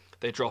half,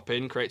 they drop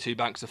in, create 2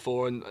 banks of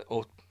 4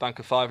 or bank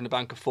of 5 and a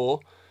bank of 4,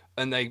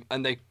 and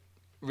they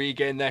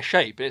regain their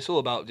shape. It's all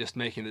about just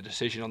making the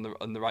decision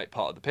on the right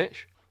part of the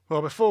pitch.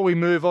 Well, before we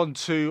move on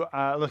to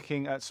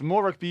looking at some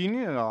more rugby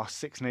union and our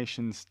Six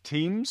Nations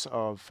teams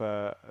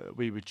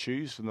we would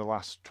choose from the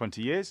last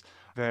 20 years,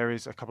 there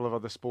is a couple of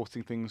other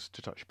sporting things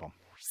to touch upon.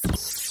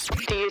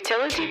 The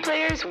Utility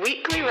Players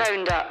Weekly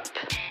Roundup.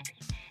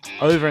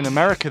 Over in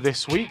America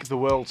this week, the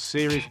World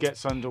Series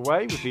gets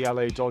underway with the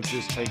LA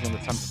Dodgers taking on the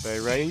Tampa Bay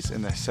Rays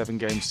in their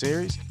 7-game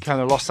series. Can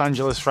the Los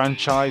Angeles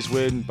franchise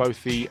win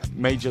both the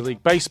Major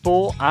League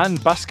Baseball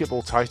and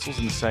basketball titles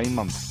in the same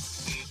month?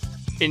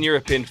 In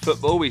European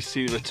football, we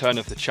see the return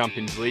of the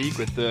Champions League,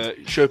 with the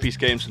showpiece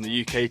games from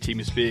the UK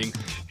teams being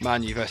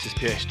Man U versus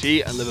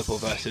PSG and Liverpool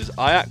versus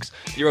Ajax.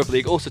 The Europa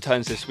League also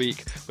turns this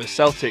week, with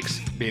Celtics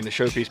being the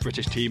showpiece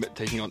British team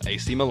taking on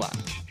AC Milan.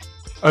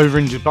 Over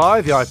in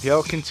Dubai, the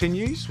IPL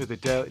continues, with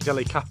the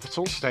Delhi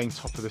Capital staying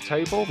top of the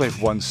table.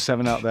 They've won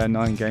 7 out of their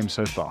 9 games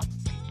so far.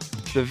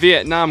 The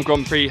Vietnam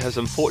Grand Prix has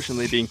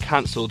unfortunately been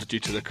cancelled due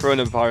to the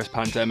coronavirus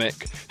pandemic.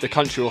 The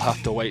country will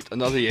have to wait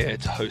another year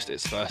to host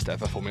its first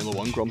ever Formula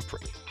 1 Grand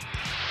Prix.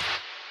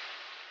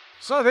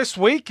 So this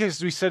week,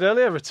 as we said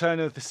earlier, return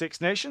of the Six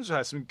Nations. We've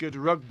had some good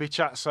rugby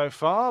chat so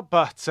far,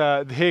 but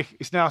here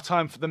it's now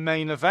time for the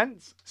main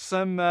event.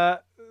 Some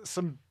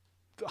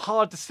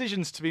hard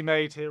decisions to be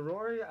made here,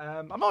 Rory.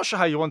 I'm not sure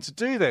how you want to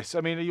do this.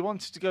 I mean, are you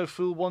wanted to go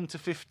full 1 to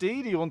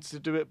 15? Are you wanted to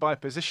do it by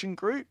position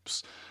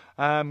groups?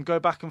 Go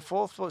back and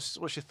forth? What's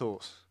your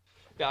thoughts?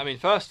 Yeah, I mean,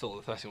 first of all,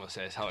 the first thing I want to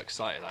say is how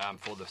excited I am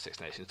for the Six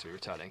Nations to be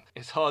returning.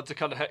 It's hard to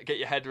kind of get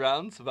your head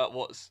around about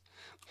what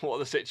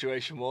the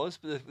situation was,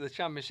 but the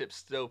Championship's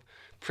still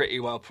pretty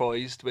well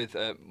poised with,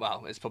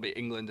 it's probably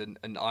England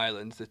and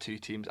Ireland, the 2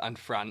 teams, and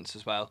France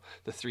as well,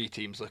 the 3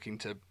 teams looking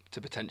to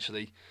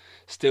potentially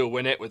still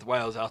win it, with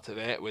Wales out of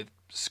it, with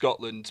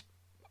Scotland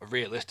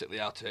realistically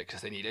out of it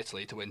because they need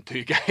Italy to win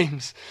 2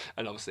 games,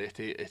 and obviously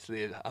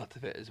Italy is out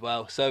of it as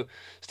well. So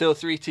still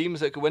 3 teams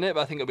that could win it,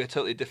 but I think it'll be a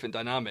totally different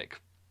dynamic.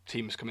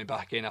 Teams coming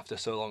back in after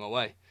so long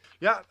away.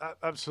 Yeah,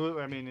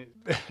 absolutely. I mean,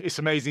 it's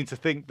amazing to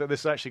think that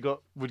this actually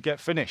would get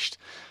finished.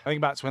 I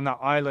think back to when that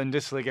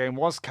Ireland-Italy game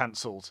was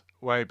cancelled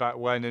way back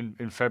when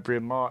in February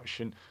and March,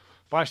 and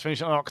I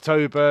finished in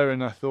October,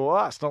 and I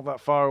thought, that's not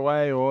that far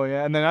away,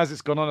 and then as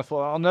it's gone on, I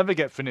thought, I'll never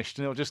get finished,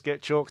 and it'll just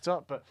get chalked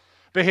up.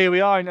 But here we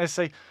are, and as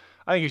I say,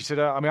 I think you said,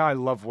 I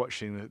love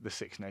watching the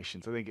Six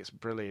Nations. I think it's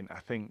brilliant.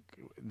 I think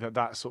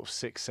that sort of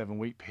 6-7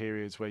 week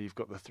periods where you've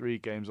got the 3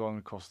 games on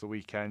across the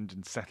weekend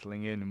and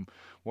settling in and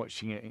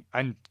watching it,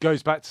 and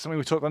goes back to something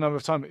we talked about a number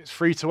of times. It's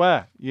free to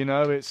air,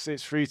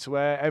 it's free to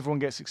air. Everyone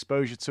gets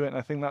exposure to it, and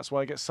I think that's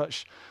why it gets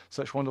such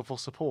wonderful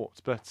support.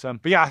 But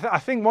yeah, I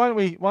think why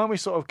don't we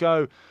sort of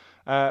go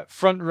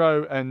front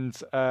row and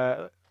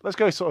let's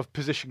go sort of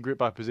position group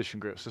by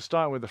position group. So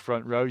starting with the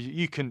front row,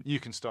 you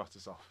can start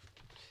us off.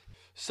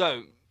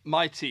 So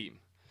my team.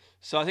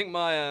 So I think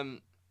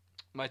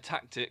my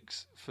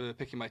tactics for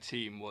picking my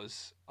team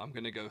was I'm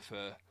going to go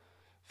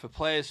for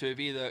players who have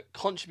either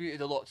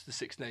contributed a lot to the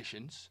Six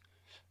Nations,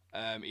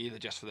 either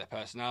just for their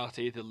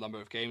personality, the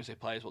number of games they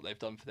play, what they've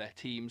done for their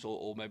teams,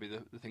 or maybe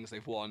the things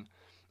they've won,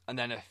 and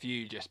then a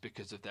few just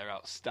because of their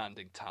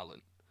outstanding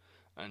talent,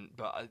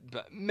 but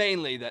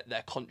mainly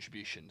their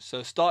contributions.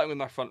 So starting with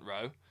my front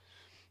row,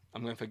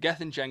 I'm going for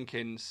Gethin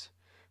Jenkins,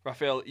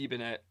 Rafael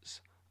Ibanez,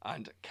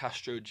 and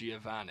Castro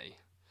Giovanni.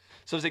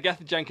 So as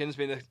Gethin Jenkins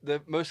being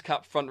the most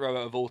capped front rower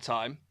of all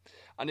time,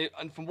 and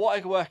from what I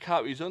could work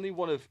out, he's only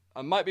one of,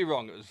 I might be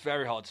wrong, it was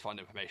very hard to find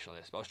information on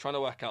this, but I was trying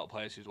to work out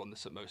players who's won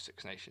the most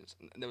Six Nations,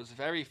 and there was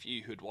very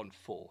few who'd won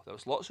 4. There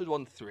was lots who'd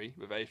won 3,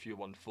 but very few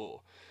who won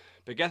 4.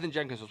 But Gethin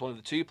Jenkins was one of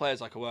the 2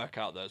 players I could work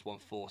out that has won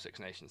 4 Six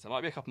Nations. There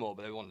might be a couple more,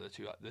 but they were one of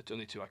the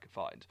only 2 I could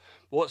find.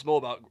 But what's more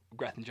about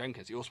Gethin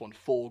Jenkins, he also won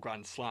 4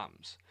 Grand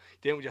Slams.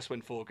 He didn't just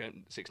win 4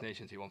 Six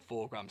Nations, he won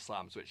 4 Grand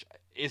Slams, which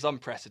is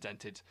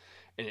unprecedented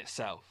in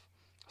itself.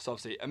 So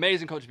obviously,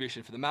 amazing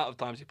contribution for the amount of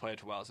times he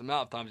played for Wales, the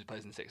amount of times he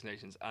plays in the Six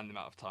Nations, and the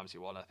amount of times he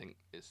won, I think,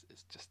 is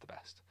just the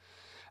best.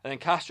 And then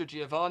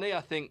Castrogiovanni,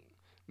 I think,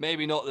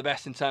 maybe not the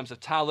best in terms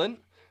of talent,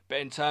 but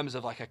in terms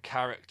of like a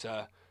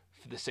character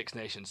for the Six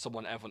Nations,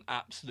 someone everyone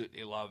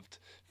absolutely loved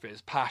for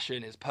his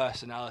passion, his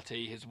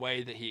personality, his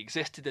way that he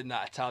existed in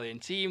that Italian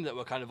team that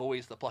were kind of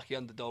always the plucky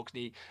underdogs,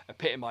 and he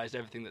epitomised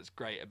everything that's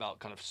great about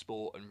kind of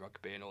sport and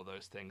rugby and all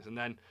those things. And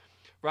then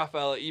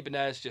Rafael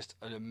Ibanez, just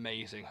an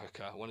amazing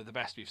hooker, one of the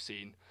best we've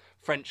seen.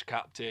 French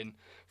captain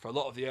for a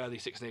lot of the early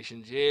Six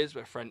Nations years,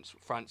 where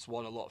France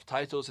won a lot of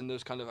titles in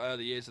those kind of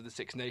early years of the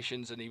Six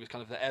Nations, and he was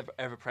kind of the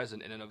ever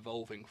present in an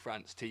evolving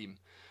France team.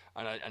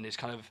 And his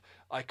kind of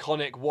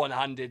iconic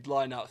one-handed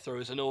line-out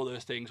throws and all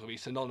those things will be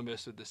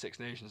synonymous with the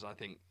Six Nations. I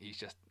think he's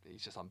just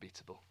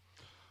unbeatable.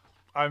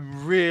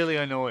 I'm really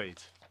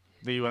annoyed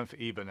that you went for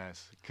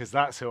Ibanez, because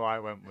that's who I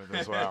went with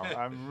as well.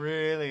 I'm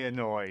really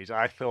annoyed.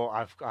 I thought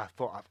I've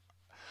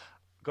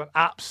got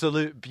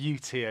absolute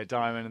beauty, a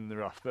diamond in the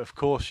rough, but of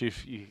course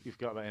you've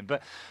got that in.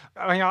 But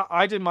I mean,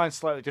 I did mine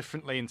slightly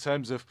differently in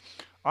terms of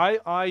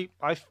I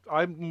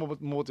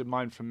more did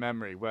mine from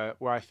memory, where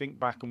I think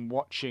back and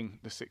watching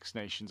the Six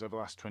Nations over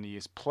the last 20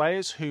 years,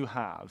 players who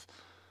have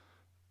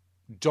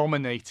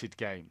dominated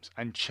games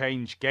and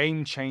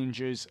game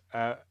changers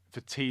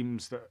for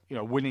teams that, you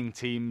know, winning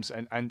teams,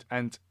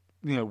 and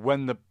you know,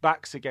 when the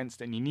back's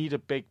against it and you need a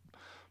big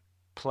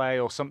play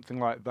or something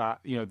like that,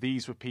 you know,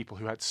 these were people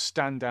who had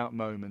standout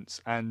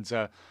moments and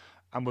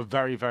were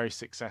very, very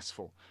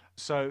successful.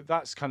 So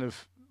that's kind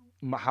of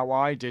how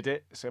I did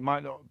it. So it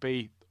might not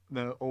be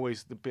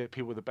always the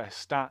people with the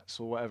best stats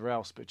or whatever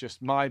else, but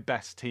just my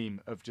best team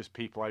of just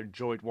people I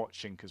enjoyed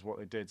watching because what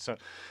they did. So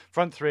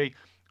front 3,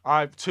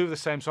 I've 2 of the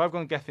same. So I've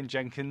gone Gethin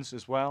Jenkins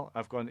as well.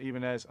 I've gone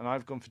Ibanez, and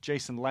I've gone for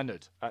Jason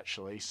Leonard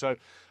actually. So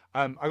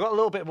I got a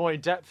little bit more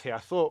in depth here. I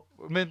thought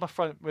with my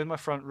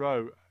front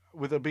row,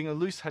 with there being a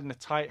loose head and a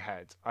tight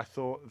head, I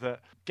thought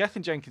that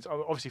Gethin Jenkins,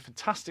 obviously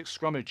fantastic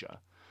scrummager,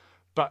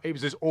 but it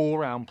was his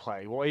all-round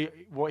play.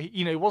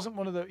 He wasn't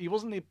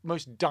the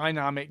most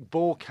dynamic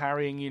ball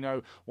carrying, you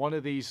know, one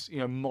of these, you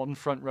know, modern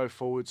front row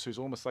forwards who's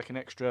almost like an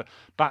extra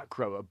back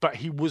rower, but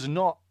he was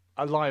not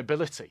a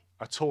liability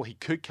at all. He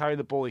could carry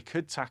the ball, he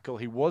could tackle,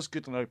 he was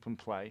good on open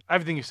play.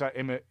 Everything you said,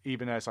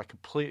 Ibanez, I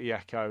completely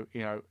echo.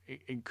 You know,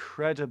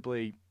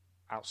 incredibly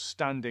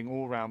outstanding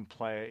all-round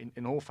player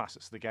in all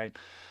facets of the game.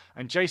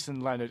 And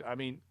Jason Leonard, I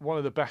mean, one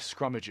of the best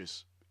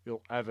scrummagers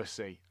you'll ever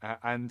see.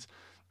 And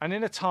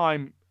in a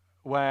time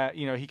where,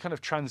 you know, he kind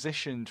of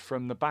transitioned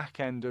from the back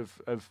end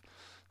of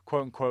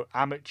quote-unquote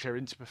amateur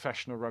into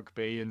professional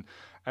rugby and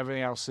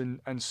everything else.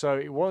 And so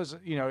it was,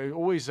 you know, there's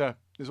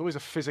always a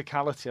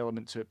physicality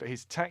element to it, but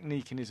his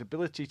technique and his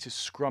ability to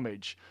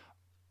scrummage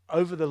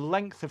over the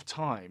length of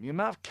time, the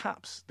amount of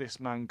caps this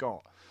man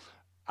got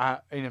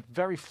in a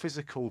very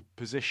physical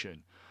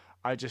position,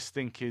 I just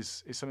think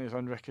is something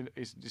that's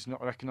is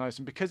not recognised.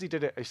 And because he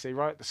did it, I say,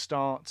 right at the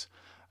start,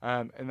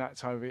 in that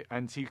time of it,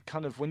 and he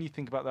kind of, when you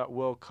think about that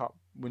World Cup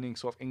winning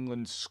sort of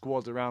England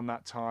squad around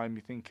that time,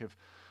 you think of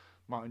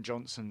Martin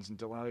Johnson's and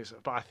Delali's,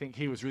 but I think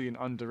he was really an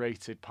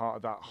underrated part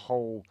of that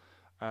whole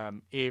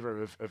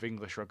era of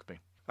English rugby.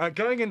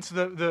 Going into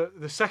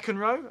the second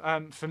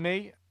row, for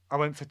me, I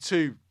went for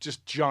 2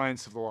 just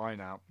giants of the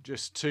line out,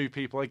 just 2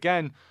 people,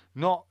 again,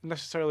 not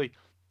necessarily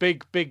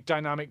big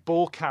dynamic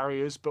ball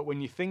carriers, but when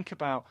you think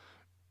about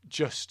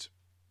just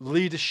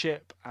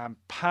leadership and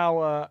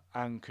power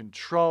and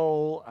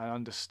control and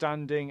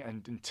understanding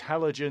and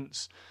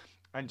intelligence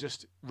and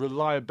just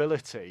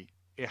reliability,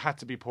 it had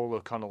to be Paul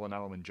O'Connell and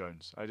Alun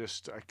Jones. I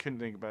couldn't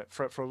think about it.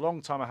 For a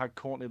long time I had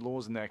Courtney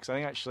Lawes in there because I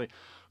think actually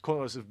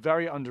Courtney Lawes is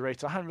very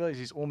underrated. I hadn't realised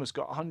he's almost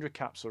got 100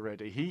 caps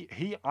already.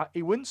 He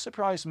wouldn't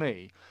surprise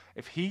me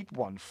if he'd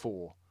won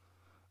 4.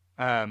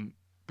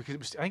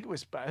 Because I think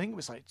it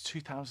was like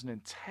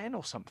 2010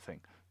 or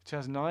something.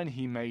 2009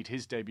 he made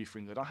his debut for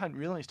England. I hadn't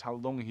realised how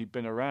long he'd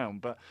been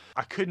around, but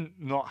I couldn't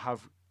not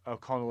have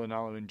O'Connell and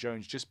Alun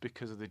Jones just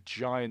because of the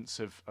giants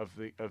of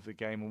the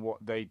game and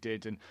what they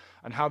did and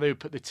how they would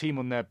put the team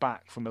on their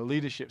back from a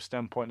leadership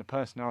standpoint, a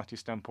personality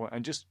standpoint,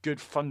 and just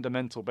good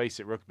fundamental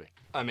basic rugby.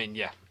 I mean,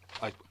 yeah,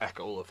 I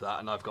echo all of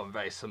that, and I've gone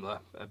very similar,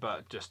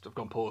 but I've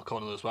gone Paul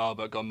O'Connell as well,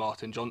 but I've gone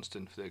Martin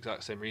Johnston for the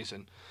exact same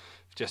reason.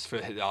 Just for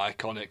the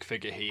iconic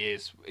figure he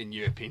is in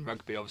European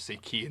rugby, obviously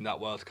key in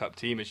that World Cup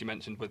team, as you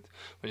mentioned when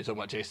you're talking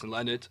about Jason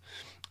Leonard,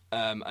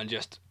 and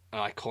just an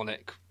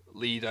iconic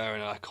leader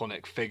and an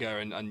iconic figure,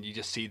 and you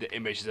just see the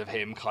images of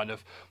him kind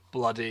of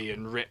bloody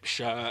and ripped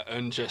shirt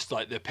and just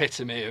like the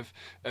epitome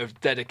of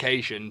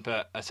dedication,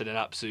 but I said an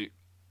absolute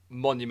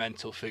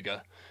monumental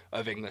figure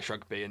of English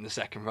rugby in the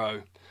second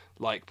row,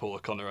 like Paul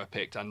O'Connor I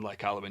picked and like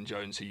Alun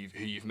Jones who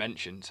you've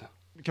mentioned.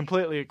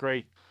 Completely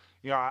agree.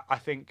 You know, I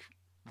think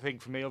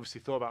for me,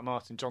 obviously thought about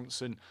Martin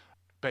Johnson.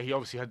 but he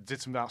obviously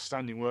did some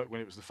outstanding work when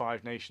it was the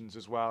Five Nations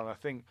as well. And I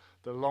think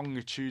the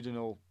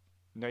longitudinal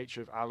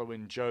nature of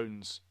Alwyn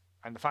Jones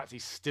and the fact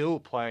he's still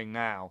playing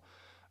now.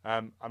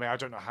 I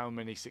don't know how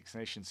many Six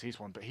Nations he's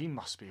won, but he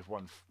must be have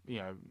won.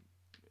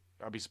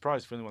 I'd be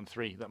surprised if he only won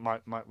 3. That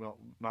might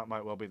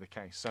well be the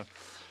case. So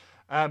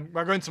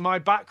we're going to my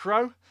back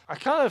row. I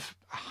don't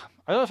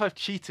know if I've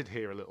cheated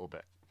here a little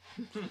bit.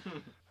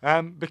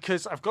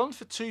 Because I've gone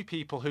for 2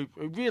 people who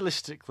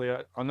realistically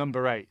are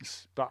number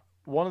 8s, but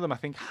one of them I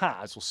think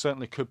has or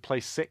certainly could play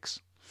 6.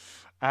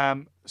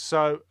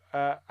 So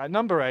at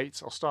number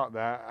 8, I'll start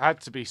there. It had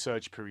to be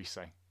Serge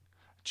Parise.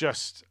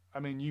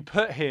 You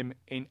put him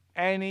in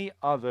any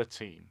other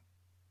team,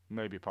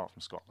 maybe apart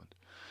from Scotland,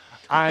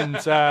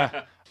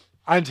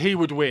 and he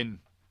would win.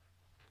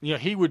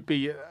 He would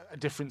be a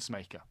difference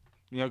maker.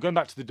 Going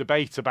back to the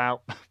debate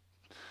about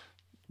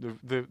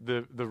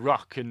the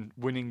ruck and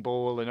winning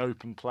ball and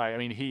open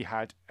play. He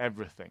had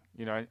everything,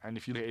 and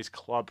if you look at his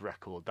club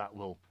record, that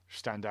will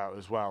stand out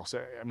as well.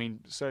 So,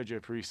 Sergio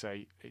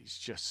Parise, it's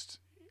just,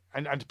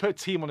 and to put a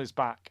team on his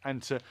back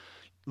and to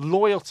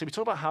loyalty. We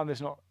talk about how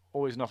there's not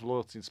always enough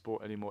loyalty in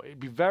sport anymore. It'd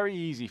be very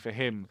easy for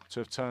him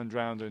to have turned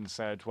around and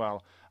said,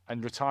 well,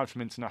 and retired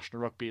from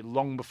international rugby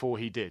long before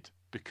he did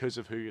because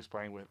of who he was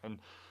playing with. And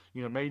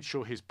made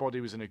sure his body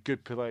was in a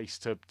good place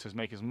to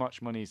make as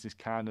much money as he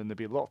can, and there'd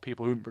be a lot of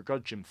people who wouldn't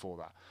begrudge him for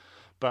that.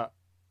 But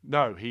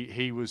no,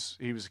 he was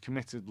a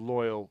committed,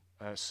 loyal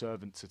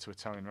servant to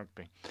Italian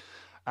rugby.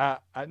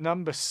 At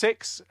number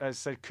 6, as I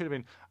said, could have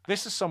been.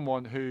 This is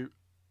someone who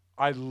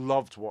I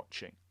loved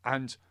watching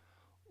and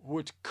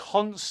would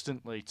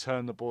constantly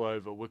turn the ball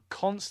over, would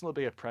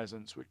constantly be a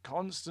presence, would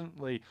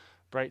constantly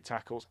break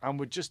tackles, and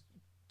would just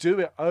do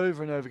it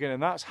over and over again.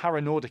 And that's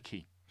Harry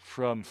Nordicky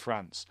from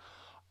France.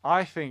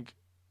 I think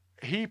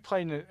he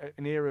played in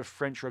an era of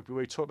French rugby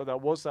where he talked about there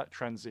was that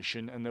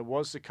transition and there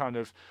was the kind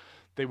of,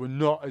 they were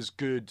not as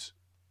good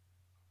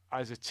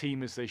as a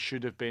team as they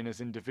should have been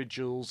as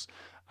individuals,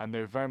 and they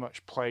were very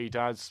much played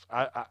as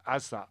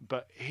that.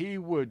 But he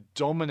would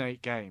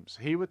dominate games.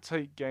 He would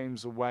take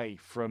games away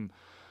from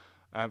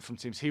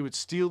teams. He would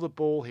steal the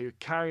ball. He would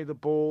carry the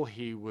ball.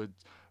 He would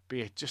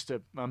be just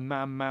a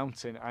man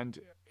mountain. And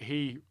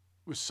he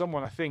was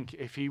someone, I think,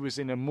 if he was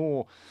in a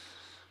more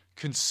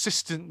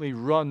consistently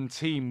run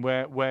team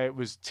where it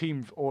was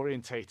team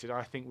orientated,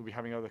 I think we'd be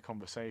having other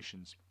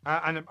conversations.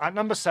 And at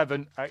number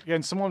 7,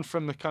 again, someone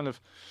from the kind of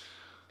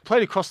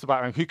played across the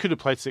background who could have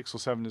played 6 or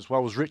 7 as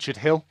well was Richard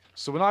Hill.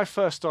 So when I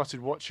first started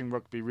watching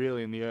rugby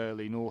really in the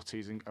early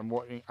noughties and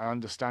watching and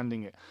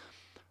understanding it,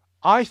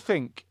 I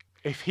think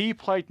if he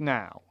played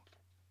now,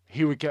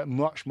 he would get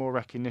much more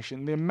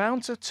recognition. The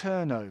amount of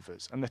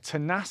turnovers and the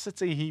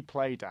tenacity he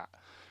played at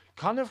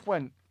kind of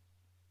went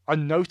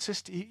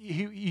unnoticed.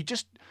 He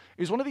just,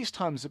 it was one of these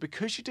times that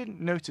because you didn't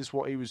notice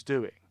what he was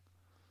doing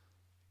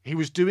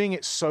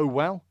it so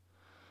well.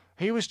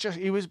 He was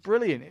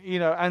brilliant,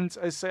 and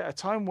I say at a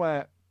time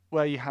where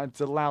you had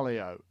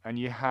Delalio and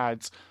you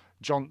had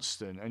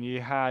Johnston and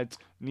you had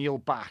Neil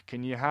Back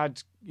and you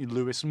had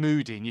Lewis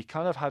Moody and you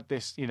kind of had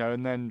this,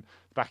 and then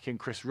back in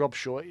Chris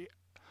Robshaw,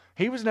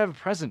 he was never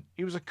present.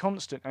 He was a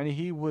constant, and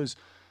he was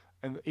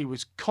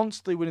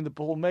constantly winning the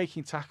ball,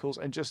 making tackles,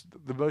 and just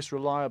the most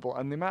reliable.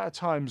 And the amount of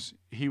times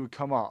he would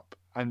come up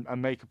and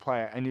make a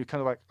play, and you're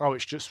kind of like, oh,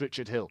 it's just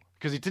Richard Hill.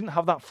 Because he didn't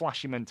have that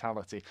flashy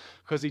mentality.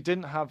 Because he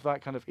didn't have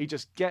that kind of, he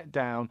just get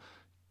down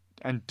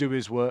and do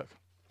his work.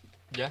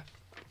 Yeah,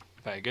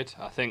 very good.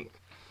 I think,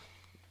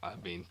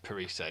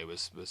 Parise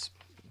was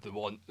the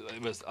one.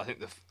 It was, I think,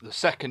 the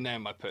second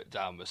name I put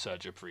down was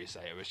Sergio Parise.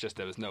 It was just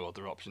there was no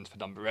other options for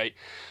number 8.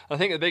 I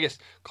think the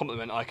biggest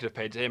compliment I could have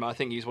paid to him, I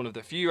think he's one of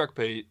the few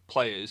rugby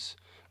players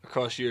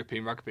across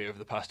European rugby over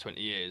the past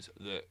 20 years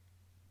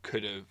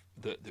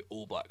that the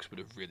All Blacks would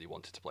have really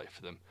wanted to play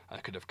for them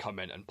and could have come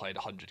in and played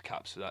 100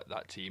 caps for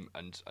that team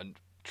and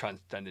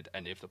transcended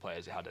any of the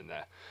players he had in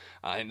there.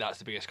 I think that's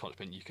the biggest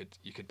compliment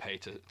you could pay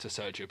to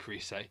Sergio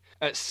Parise.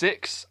 At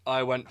 6,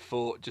 I went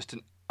for just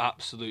an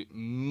absolute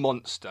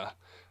monster.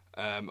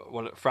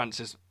 One of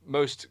France's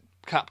most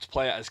capped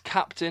player as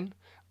captain,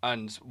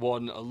 and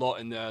won a lot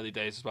in the early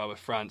days as well with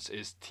France,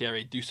 is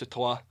Thierry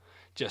Dusautois.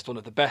 Just one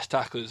of the best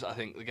tacklers I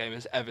think the game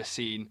has ever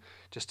seen.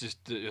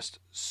 Just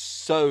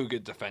so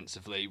good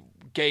defensively,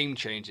 game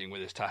changing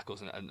with his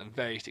tackles, and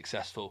very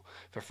successful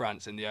for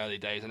France in the early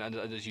days. And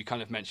as you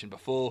kind of mentioned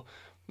before,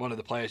 one of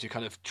the players who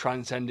kind of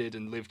transcended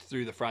and lived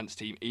through the France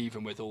team,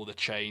 even with all the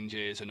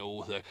changes and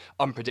all the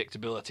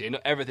unpredictability and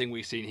everything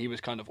we've seen. He was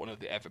kind of one of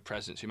the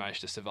ever-presents who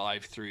managed to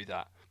survive through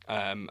that.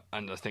 And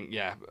I think,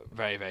 yeah,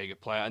 very, very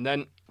good player. And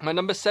then my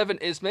number 7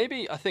 is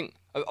maybe, I think,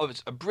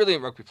 a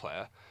brilliant rugby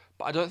player,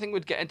 but I don't think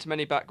we'd get into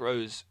many back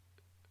rows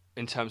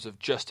in terms of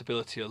just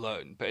ability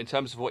alone. But in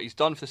terms of what he's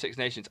done for the Six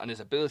Nations and his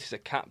ability as a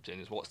captain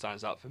is what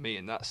stands out for me,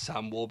 and that's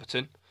Sam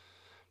Warburton.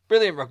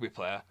 Brilliant rugby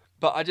player.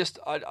 But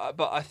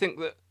I think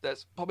that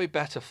there's probably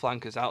better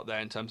flankers out there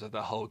in terms of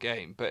the whole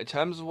game. But in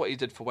terms of what he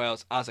did for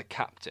Wales as a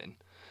captain,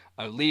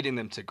 leading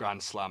them to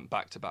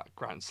back-to-back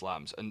Grand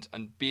Slams,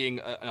 and being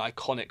an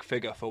iconic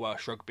figure for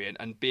Welsh rugby,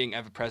 and being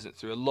ever present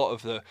through a lot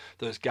of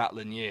those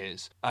Gatlin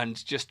years,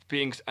 and just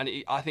being. And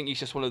I think he's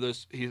just one of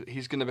those.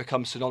 He's going to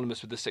become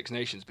synonymous with the Six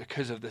Nations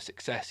because of the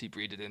success he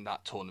breeded in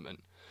that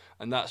tournament,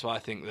 and that's why I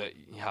think that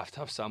you have to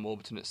have Sam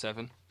Warburton at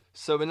 7.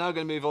 So we're now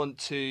going to move on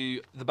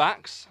to the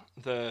backs,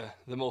 the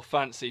more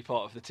fancy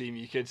part of the team,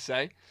 you could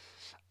say.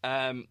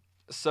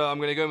 So I'm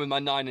going to go with my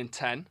 9 and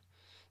 10.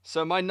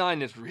 So my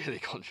 9 is really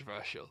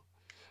controversial.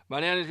 My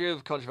 9 is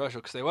really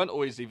controversial because they weren't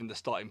always even the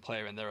starting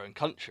player in their own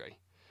country.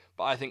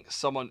 But I think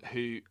someone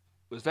who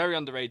was very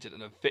underrated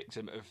and a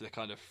victim of the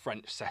kind of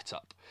French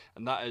setup,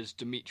 and that is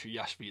Dimitri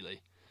Yashvili.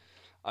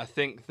 I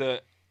think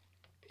that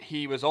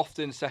he was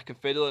often second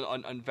fiddle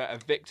and a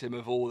victim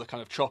of all the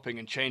kind of chopping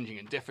and changing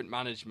and different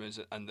managements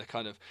and the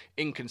kind of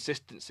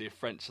inconsistency of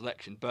French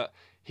selection. But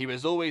he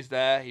was always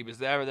there. He was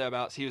there or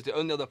thereabouts. He was the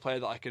only other player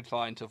that I could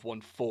find to have won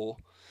 4.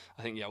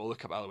 I think, we'll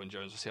look up Alwyn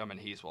Jones. We'll see how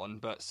many he's won.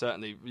 But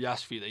certainly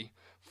Yashvili,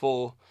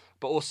 4.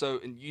 But also,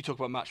 and you talk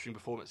about match-winning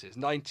performances,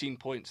 19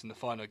 points in the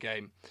final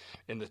game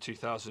in the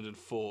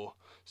 2004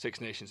 Six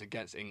Nations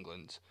against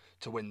England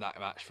to win that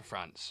match for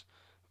France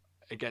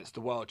against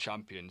the world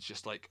champions.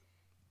 Just like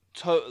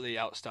totally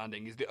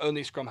outstanding. He's the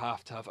only scrum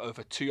half to have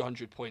over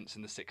 200 points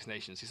in the Six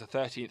Nations. He's the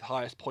 13th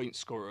highest point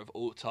scorer of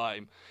all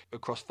time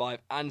across 5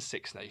 and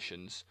 6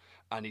 nations,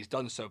 and he's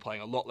done so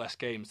playing a lot less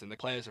games than the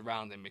players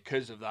around him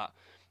because of that.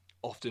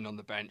 Often on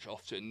the bench,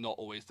 often not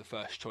always the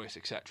first choice,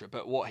 etc.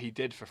 But what he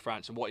did for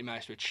France and what he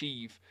managed to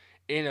achieve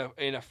in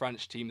a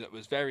French team that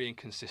was very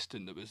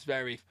inconsistent, that was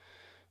very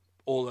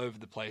all over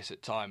the place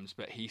at times,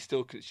 but he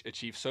still could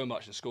achieve so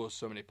much and scores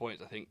so many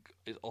points, I think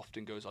it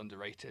often goes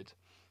underrated.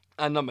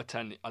 And number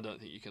 10, I don't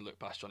think you can look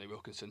past Johnny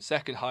Wilkinson.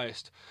 Second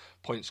highest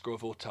point scorer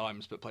of all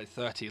times, but played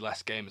 30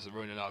 less games than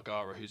Ronan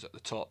Algara, who's at the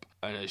top,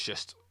 and is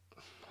just,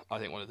 I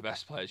think, one of the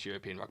best players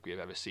European rugby I've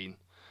ever seen.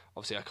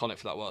 Obviously iconic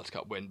for that World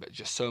Cup win, but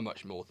just so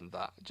much more than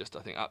that. Just,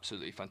 I think,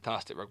 absolutely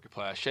fantastic rugby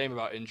player. Shame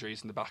about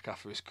injuries in the back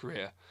half of his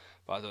career,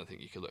 but I don't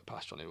think you can look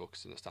past Johnny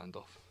Wilkinson and stand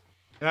off.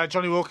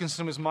 Johnny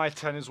Wilkinson was my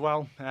 10 as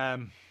well.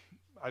 I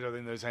don't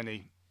think there's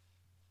any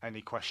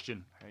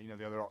question.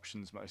 The other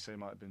options, might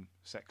have been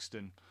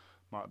Sexton,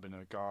 might have been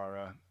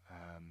O'Gara,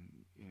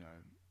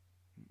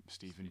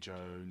 Stephen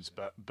Jones,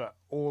 but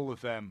all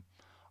of them,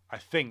 I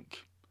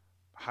think,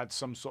 had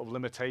some sort of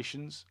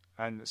limitations.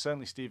 And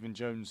certainly Stephen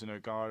Jones and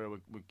O'Gara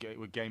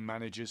were game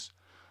managers,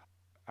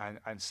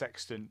 and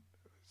Sexton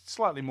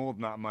slightly more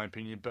than that in my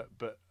opinion.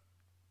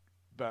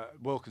 But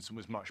Wilkinson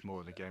was much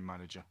more than a game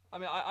manager. I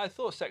mean, I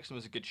thought Sexton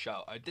was a good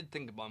shout. I did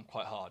think about him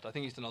quite hard. I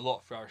think he's done a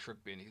lot for Irish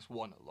rugby and he's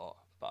won a lot.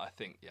 But I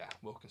think,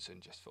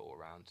 Wilkinson just for all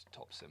round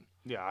tops him.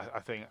 Yeah, I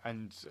think,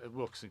 and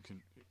Wilkinson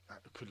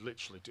could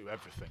literally do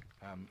everything.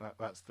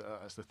 That's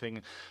the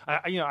thing.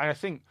 I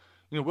think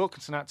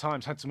Wilkinson at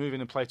times had to move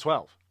in and play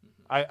 12.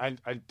 I'm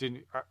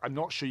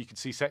not sure you could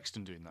see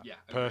Sexton doing that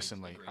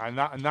personally, agreed.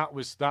 and that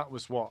was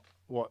what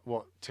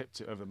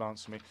tipped it over the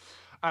balance for me.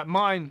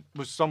 Mine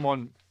was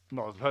someone,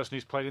 not the person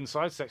who's played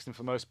inside Sexton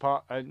for the most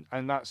part,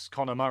 and that's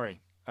Conor Murray.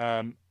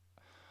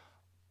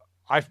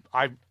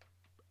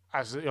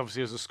 As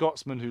a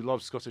Scotsman who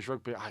loves Scottish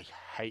rugby, I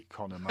hate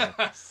Conor Murray.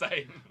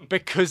 Same.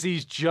 Because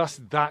he's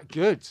just that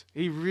good.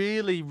 He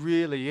really,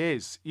 really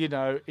is. He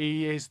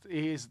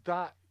is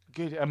that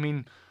good. I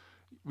mean,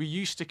 we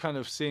used to kind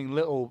of seeing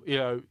little,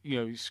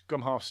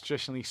 scrum halves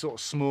traditionally sort of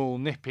small,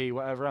 nippy,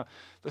 whatever.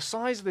 The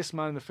size of this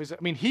man, the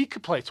physics. I mean, he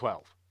could play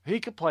 12.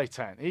 He could play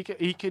 10. He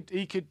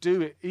could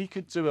do it. He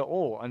could do it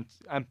all.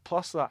 And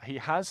plus that, he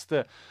has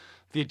the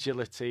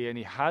agility and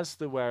he has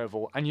the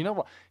wherewithal. And you know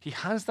what? He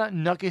has that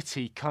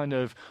nuggety kind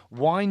of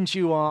wind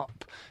you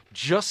up,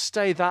 just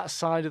stay that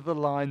side of the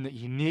line that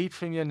you need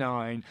from your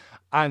 9.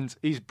 And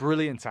he's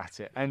brilliant at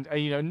it. And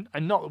and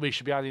not that we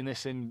should be adding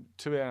this in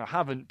to it, and I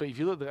haven't, but if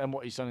you look at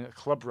what he's done at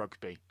club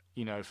rugby,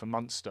 for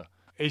Munster,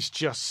 he's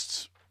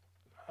just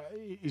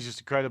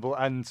incredible.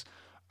 And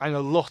a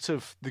lot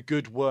of the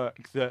good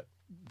work that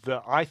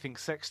I think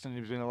Sexton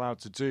has been allowed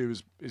to do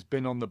has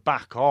been on the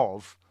back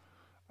of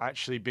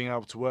actually being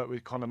able to work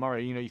with Conor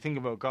Murray. You think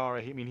of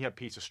O'Gara, he had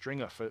Peter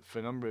Stringer for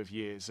a number of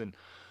years, and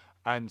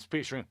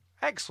Peter Stringer,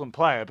 excellent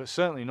player, but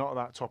certainly not at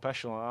that top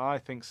echelon. I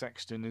think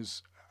Sexton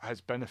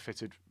has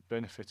benefited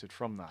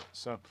from that.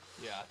 So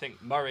I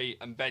think Murray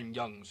and Ben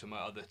Youngs were my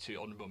other 2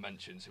 honourable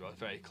mentions who I was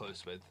very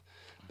close with.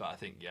 But I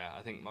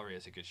think Murray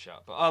is a good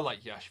shout. But I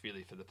like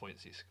Yashvili for the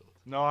points he scored.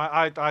 No,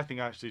 I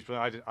think actually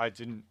I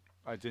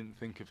didn't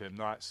think of him.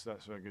 That's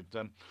very good.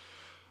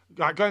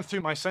 Going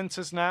through my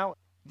centres now,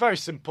 very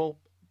simple.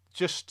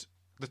 Just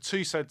the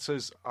 2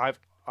 centres I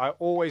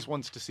always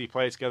wanted to see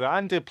play together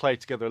and did play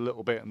together a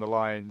little bit in the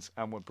Lions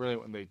and were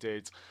brilliant when they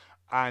did.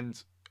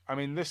 And I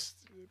mean, this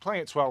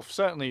playing at 12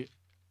 certainly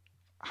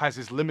has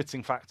his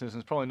limiting factors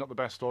and is probably not the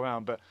best all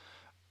round, but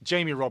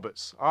Jamie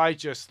Roberts, I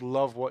just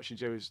love watching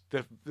Jamie.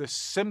 The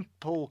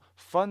simple,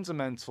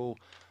 fundamental,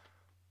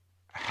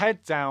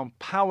 head down,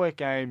 power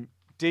game,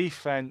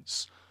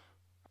 defence,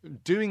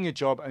 doing your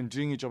job.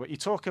 You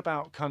talk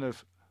about kind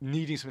of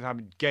needing something to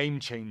happen, game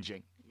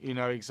changing. You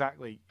know,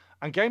 exactly.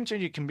 And game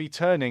changer can be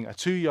turning a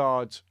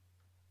 2-yard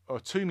or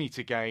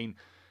 2-meter gain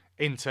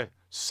into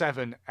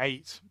 7,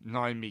 8,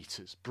 9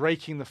 meters,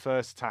 breaking the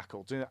first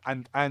tackle.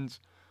 And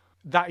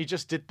that he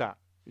just did that.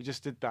 He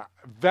just did that.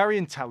 Very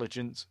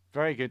intelligent,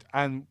 very good.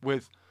 And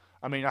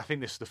I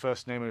think this is the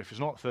first name, if it's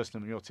not the first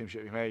name on your team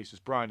sheet, was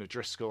Brian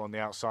O'Driscoll on the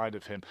outside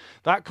of him.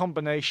 That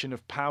combination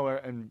of power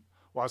and,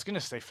 well, I was going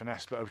to say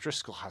finesse, but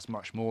O'Driscoll has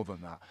much more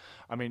than that.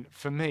 I mean,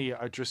 for me,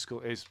 O'Driscoll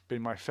has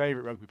been my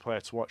favourite rugby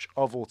player to watch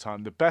of all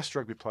time, the best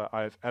rugby player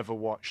I have ever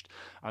watched.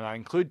 And I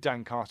include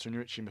Dan Carter and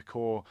Richie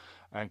McCaw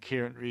and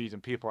Kieran Reid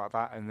and people like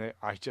that. And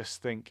I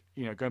just think,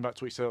 going back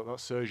to what you said about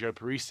Sergio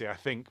Parisse, I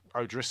think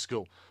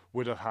O'Driscoll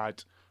would have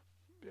had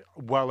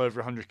well over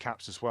 100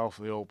 caps as well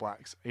for the All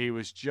Blacks. He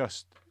was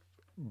just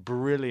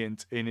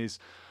brilliant in his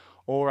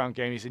all-round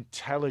game, his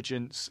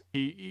intelligence.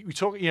 We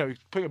talk,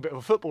 putting a bit of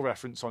a football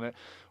reference on it,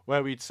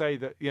 where we'd say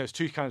that there's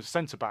two kinds of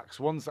centre backs: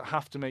 ones that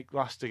have to make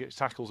last-ditch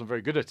tackles and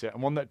very good at it,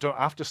 and one that don't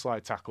have to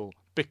slide tackle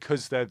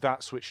because they're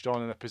that switched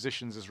on and their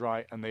positions is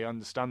right and they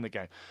understand the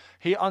game.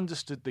 He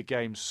understood the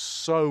game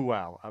so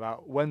well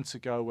about when to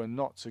go, when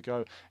not to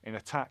go, in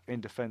attack, in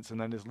defence, and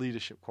then his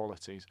leadership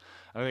qualities.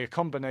 And I think a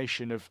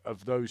combination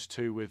of those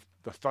two with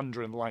the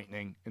thunder and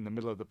lightning in the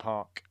middle of the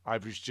park,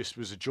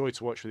 was a joy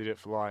to watch what he did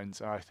for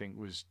Lions. I think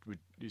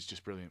is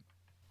just brilliant.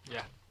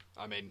 Yeah,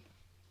 I mean,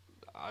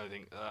 I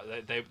think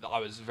I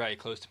was very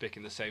close to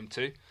picking the same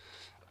two.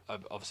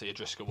 Obviously,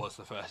 O'Driscoll was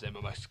the first name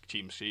on my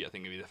team sheet. I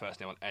think he'd be the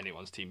first name on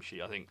anyone's team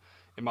sheet. I think,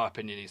 in my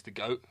opinion, he's the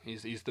GOAT.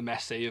 He's the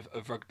Messi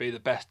of rugby, the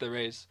best there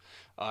is.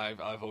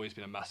 I've always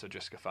been a massive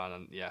O'Driscoll fan,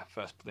 and yeah,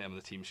 first name on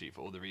the team sheet for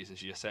all the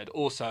reasons you just said.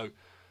 Also,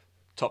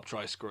 top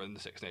try scorer in the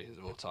Six Nations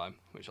of all time,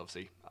 which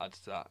obviously adds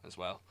to that as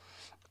well.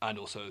 And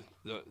also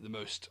the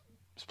most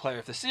player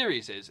of the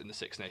series is in the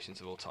Six Nations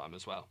of all time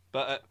as well.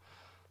 But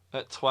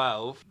at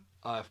 12,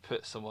 I've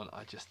put someone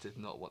I just did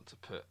not want to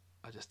put.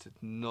 I just did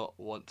not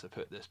want to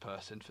put this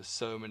person for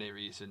so many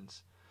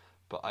reasons.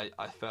 But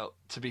I felt,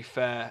 to be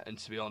fair and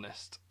to be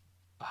honest,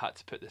 I had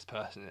to put this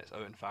person, and it's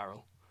Owen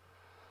Farrell.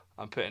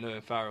 I'm putting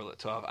Owen Farrell at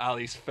 12.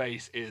 Ali's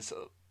face is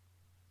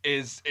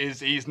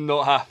he's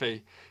not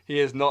happy.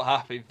 He is not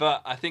happy.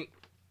 But I think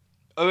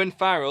Owen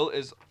Farrell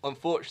is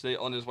unfortunately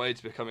on his way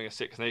to becoming a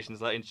Six Nations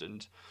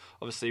legend.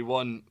 Obviously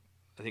won,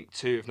 I think,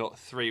 2 if not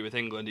 3 with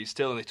England. He's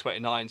still only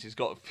 29, so he's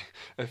got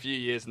a few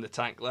years in the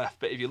tank left.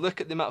 But if you look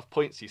at the amount of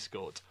points he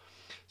scored,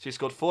 so he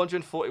scored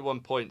 441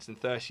 points in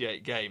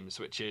 38 games,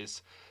 which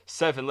is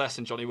 7 less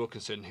than Johnny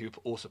Wilkinson, who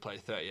also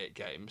played 38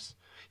 games.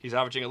 He's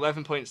averaging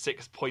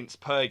 11.6 points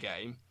per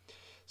game.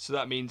 So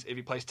that means if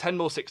he plays 10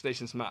 more Six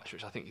Nations match,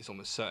 which I think he's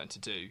almost certain to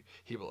do,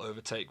 he will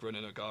overtake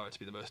Ronan O'Gara to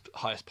be the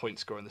highest point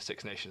scorer in the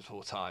Six Nations of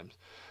all time.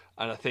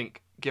 And I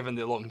think, given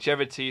the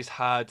longevity he's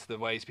had, the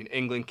way he's been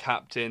England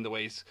captain, the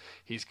way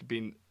he's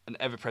been an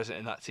ever-present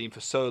in that team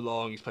for so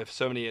long, he's played for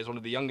so many years, one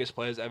of the youngest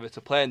players ever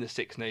to play in the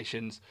Six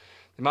Nations,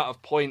 the amount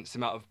of points, the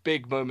amount of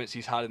big moments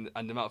he's had,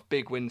 and the amount of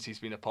big wins he's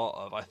been a part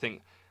of, I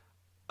think,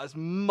 as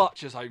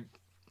much as I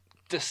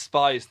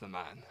despise the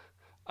man,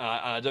 and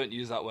I don't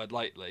use that word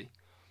lightly,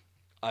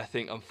 I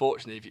think,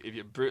 unfortunately, if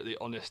you're brutally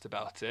honest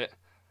about it,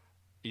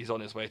 he's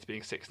on his way to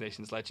being Six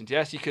Nations legend.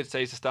 Yes, you could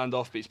say he's a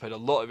standoff, but he's played a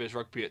lot of his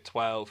rugby at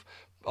 12.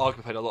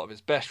 Arguably played a lot of his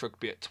best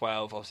rugby at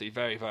 12. Obviously,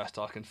 very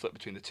versatile, can flip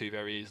between the two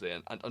very easily.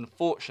 And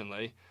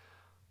unfortunately,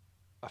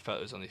 I felt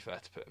it was only fair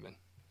to put him in.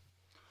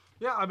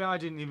 Yeah, I mean, I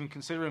didn't even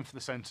consider him for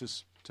the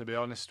centres, to be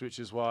honest, which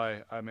is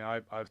why, I mean,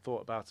 I've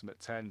thought about him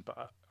at 10,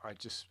 but I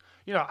just,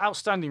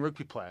 outstanding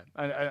rugby player.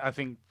 And I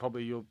think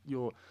probably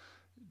your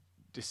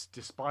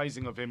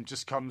despising of him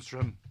just comes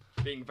from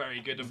being very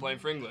good and playing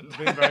for England.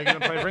 Being very good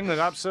and playing for England,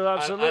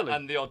 absolutely.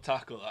 And the odd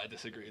tackle that I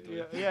disagreed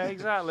with. Yeah,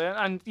 exactly.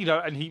 And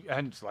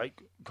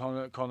like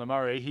Conor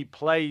Murray, he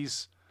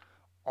plays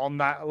on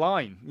that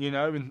line,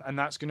 and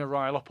that's going to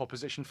rile up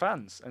opposition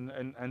fans. And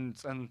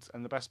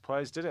the best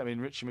players did it. I mean,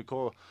 Richie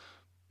McCaw,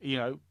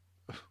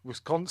 was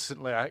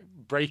constantly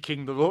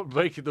breaking the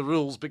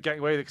rules, but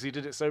getting away with it because he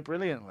did it so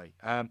brilliantly.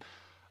 And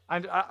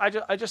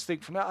I just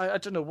think, from that, I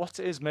don't know what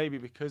it is, maybe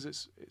because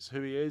it's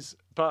who he is,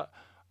 but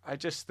I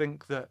just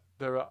think that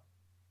there are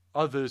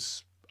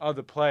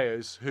other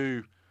players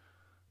who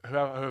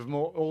have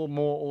more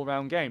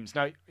all-round games.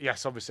 Now,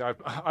 yes, obviously,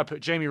 I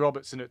put Jamie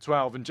Robertson at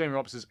 12, and Jamie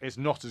Robertson is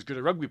not as good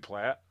a rugby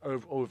player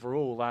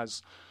overall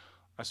as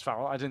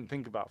Farrell. I didn't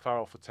think about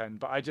Farrell for 10,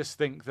 but I just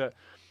think that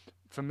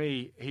for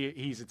me,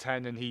 he's a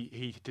 10, and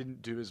he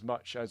didn't do as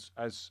much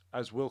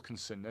as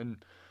Wilkinson,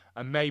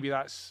 and maybe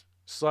that's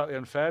slightly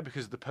unfair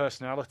because of the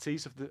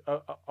personalities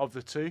of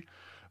the two.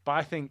 But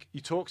I think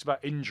you talked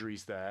about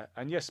injuries there,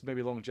 and yes,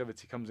 maybe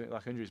longevity comes in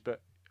like injuries, but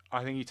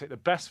I think you take the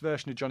best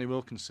version of Johnny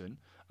Wilkinson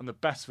and the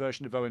best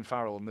version of Owen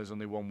Farrell, and there's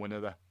only one winner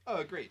there. Oh,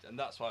 agreed. And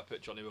that's why I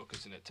put Johnny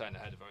Wilkinson at 10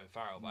 ahead of Owen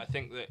Farrell. But I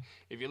think that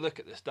if you look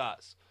at the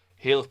stats,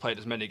 he'll have played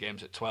as many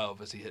games at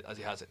 12 as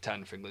he has at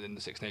 10 for England in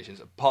the Six Nations,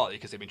 partly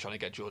because they've been trying to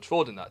get George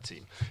Ford in that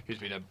team, who's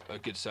been a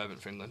good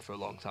servant for England for a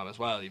long time as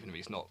well, even if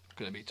he's not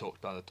going to be talked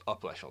about at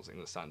upper echelons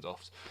England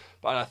standoffs.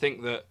 But I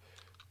think that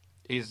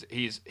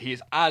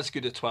he's as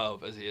good a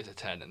 12 as he is a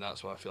 10, and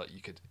that's why I feel like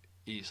you could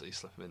easily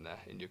slip him in there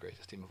in your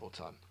greatest team of all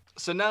time.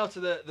 So now to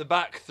the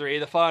back three,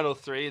 the final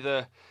three,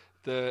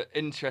 the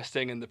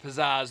interesting and the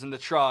pizzazz and the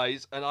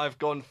tries, and I've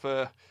gone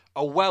for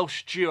a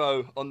Welsh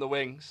duo on the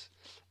wings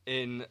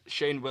in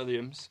Shane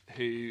Williams,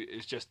 who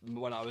is just,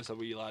 when I was a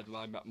wee lad,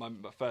 my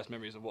first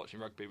memories of watching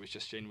rugby was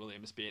just Shane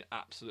Williams being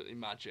absolutely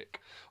magic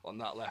on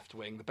that left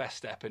wing, the best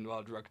step in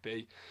world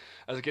rugby.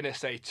 I was going to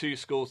say too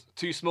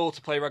small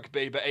to play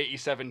rugby, but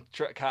 87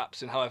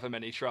 caps and however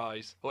many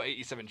tries, or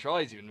 87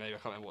 tries even, maybe, I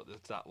can't remember what the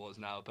stat was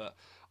now, but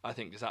I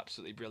think just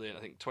absolutely brilliant.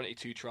 I think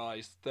 22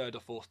 tries, third or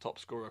fourth top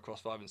scorer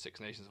across 5 and 6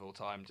 nations of all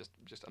time,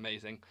 just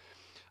amazing.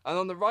 And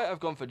on the right, I've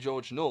gone for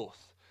George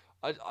North.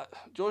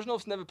 George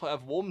North's never played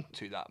I've warmed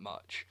to that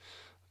much.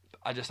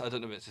 I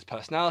don't know if it's his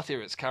personality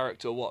or its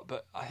character or what,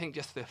 but I think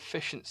just the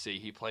efficiency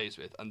he plays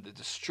with and the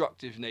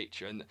destructive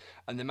nature and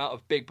the amount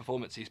of big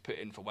performance he's put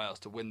in for Wales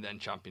to win then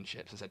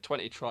championships. And said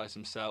 20 tries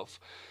himself,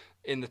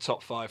 in the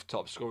top 5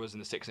 top scorers in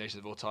the 6 nations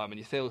of all time, and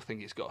you still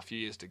think he's got a few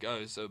years to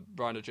go. So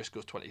Brian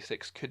O'Driscoll's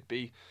 26 could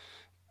be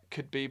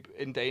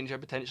in danger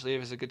potentially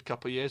if it's a good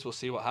couple of years. We'll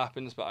see what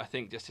happens, but I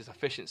think just his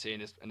efficiency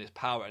and his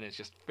power and his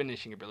just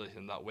finishing ability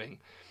in that wing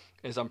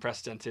is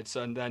unprecedented.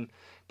 So, and then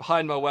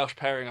behind my Welsh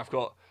pairing, I've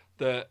got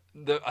I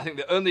think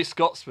the only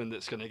Scotsman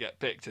that's going to get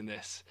picked in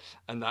this,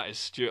 and that is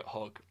Stuart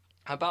Hogg.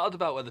 I battled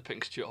about whether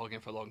picking Stuart Hogg in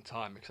for a long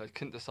time because I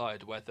couldn't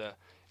decide whether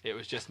it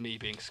was just me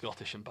being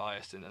Scottish and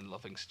biased and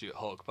loving Stuart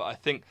Hogg. But I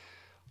think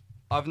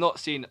I've not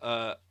seen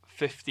a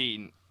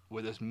 15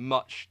 with as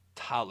much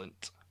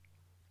talent,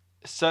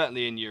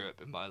 certainly in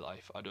Europe, in my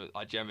life.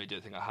 I generally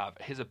don't think I have.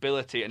 His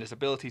ability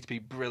to be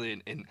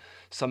brilliant in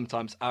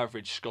sometimes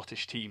average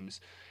Scottish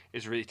teams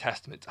is really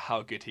testament to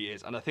how good he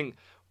is. And I think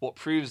what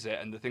proves it,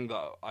 and the thing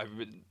that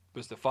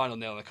was the final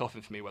nail in the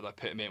coffin for me whether I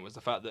put him in, was the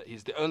fact that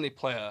he's the only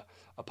player,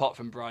 apart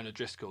from Brian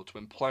O'Driscoll, to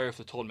win Player of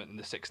the Tournament in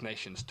the Six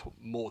Nations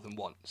more than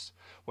once,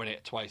 winning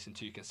it twice in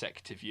 2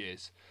 consecutive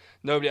years.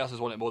 Nobody else has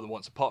won it more than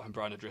once apart from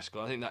Brian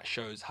O'Driscoll. I think that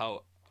shows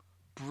how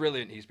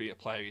brilliant he's been a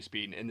player he's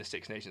been in the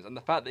Six Nations, and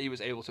the fact that he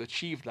was able to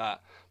achieve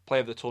that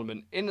Player of the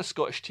Tournament in the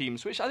Scottish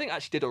teams, which I think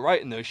actually did all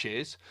right in those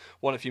years,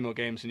 won a few more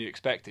games than you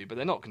expected, but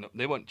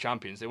they weren't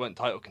champions, they weren't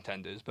title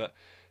contenders, but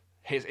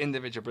his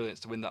individual brilliance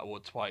to win that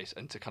award twice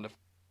and to kind of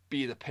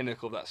be the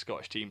pinnacle of that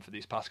Scottish team for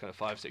these past kind of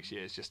 5-6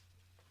 years just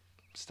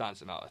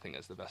stands him out, I think,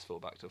 as the best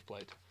fullback to have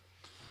played.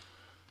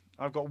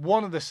 I've got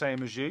one of the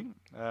same as you.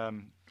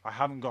 I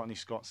haven't got any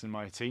Scots in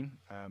my team,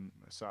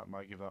 so that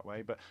might give that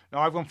way. But no,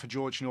 I've gone for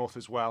George North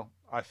as well.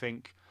 I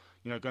think,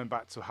 going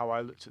back to how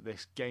I looked at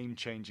this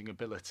game-changing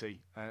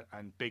ability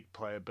and big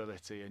play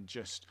ability, and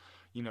just,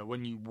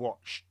 when you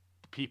watch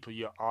people,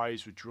 your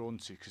eyes were drawn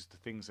to because the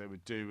things they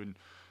would do,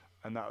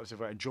 and that was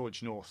and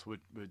George North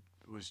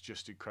was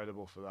just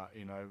incredible for that,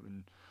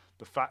 and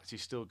the fact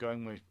he's still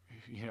going with,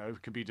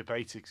 could be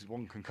debated because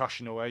one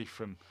concussion away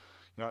from,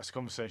 that's a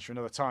conversation for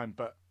another time,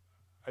 but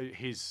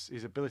his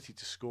ability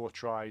to score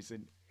tries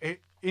and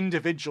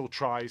individual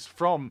tries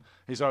from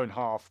his own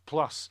half,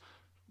 plus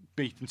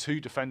beating 2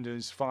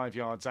 defenders 5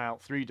 yards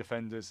out, 3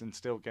 defenders, and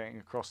still getting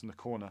across in the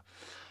corner.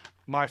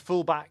 My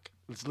fullback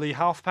was Lee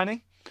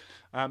Halfpenny.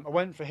 I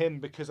went for him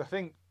because I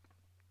think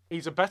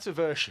he's a better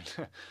version.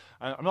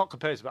 I'm not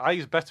compared to, but I think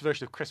he's a better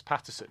version of Chris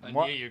Patterson. I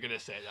knew you were going to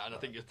say that, and I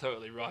think you're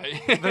totally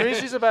right. There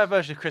is a better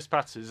version of Chris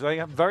Patterson. They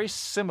have very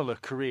similar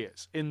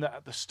careers in that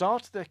at the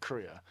start of their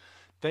career,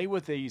 they were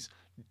these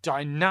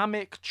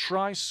dynamic,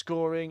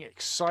 try-scoring,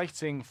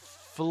 exciting,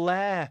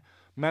 flair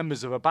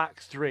members of a back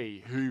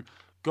three who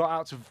got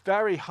out to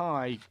very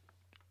high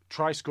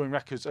try-scoring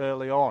records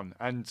early on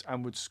and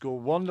would score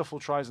wonderful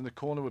tries in the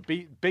corner, would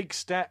beat big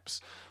steps,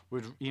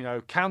 would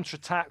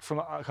counter-attack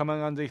from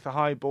coming underneath the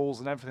high balls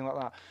and everything like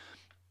that.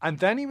 And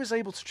then he was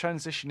able to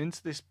transition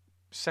into this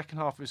second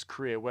half of his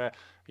career where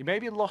he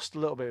maybe lost a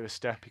little bit of a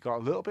step, he got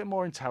a little bit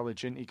more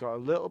intelligent, he got a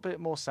little bit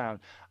more sound.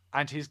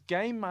 And his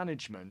game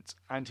management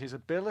and his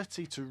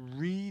ability to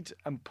read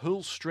and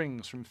pull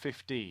strings from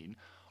 15,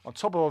 on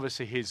top of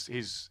obviously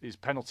his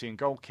penalty and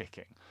goal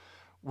kicking,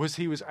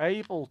 he was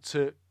able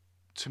to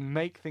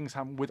make things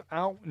happen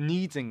without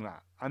needing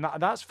that. And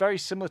that's very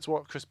similar to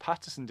what Chris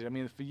Patterson did. I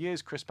mean, for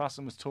years, Chris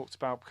Patterson was talked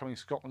about becoming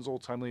Scotland's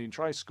all-time leading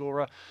try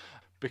scorer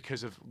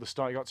because of the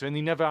start he got to, and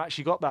he never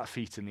actually got that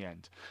feat in the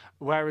end.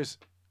 Whereas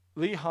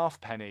Lee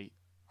Halfpenny,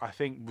 I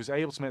think, was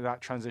able to make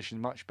that transition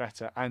much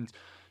better, and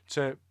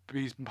to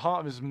be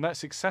part of his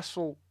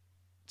successful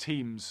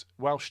teams,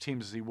 Welsh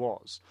teams as he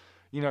was,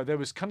 there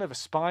was kind of a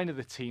spine of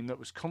the team that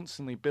was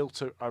constantly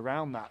built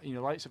around that,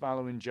 likes of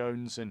Alun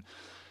Jones and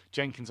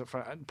Jenkins up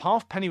front. And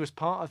Halfpenny was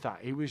part of that.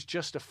 He was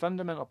just a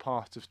fundamental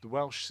part of the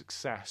Welsh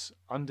success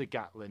under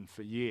Gatlin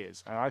for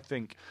years. And I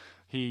think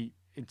he,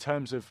 in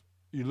terms of,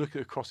 you look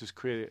at across his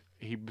career,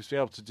 he was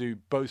able to do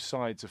both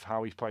sides of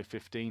how he played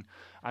 15.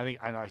 I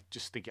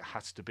just think it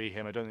has to be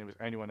him. I don't think there was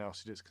anyone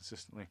else who did it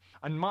consistently.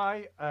 And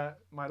my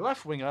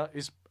left winger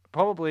is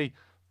probably,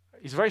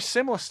 he's a very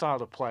similar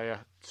style of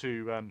player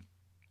to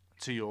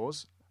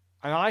yours.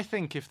 And I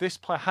think if this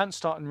player hadn't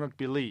started in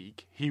rugby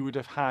league, he would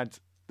have had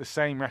the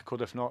same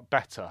record, if not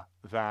better,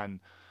 than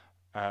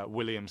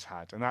Williams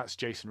had, and that's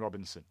Jason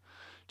Robinson.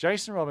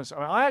 Jason Robinson.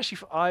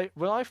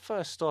 When I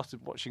first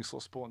started watching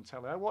sort of sport and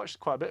telly, I watched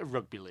quite a bit of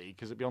rugby league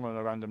because it'd be on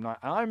a random night.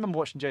 And I remember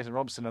watching Jason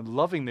Robinson and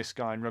loving this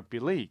guy in rugby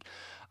league.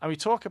 And we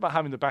talk about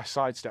having the best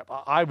sidestep.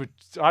 I would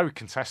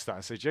contest that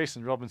and say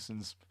Jason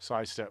Robinson's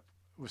sidestep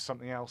was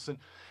something else. And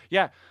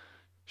yeah,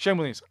 Shane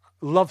Williams,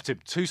 loved him.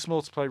 Too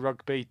small to play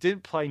rugby.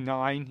 Didn't play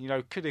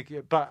 9. Could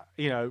have, but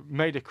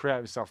made a career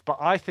of himself. But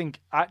I think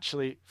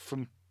actually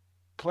from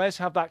players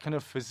who have that kind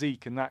of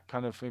physique and that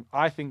kind of thing,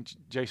 I think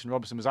Jason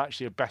Robinson was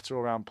actually a better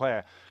all-round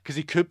player because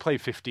he could play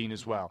 15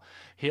 as well.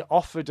 He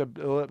offered a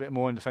little bit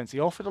more in defence. He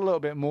offered a little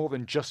bit more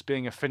than just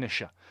being a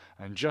finisher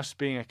and just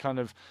being a kind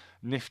of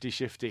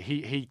nifty-shifty.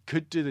 He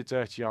could do the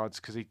dirty yards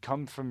because he'd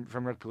come from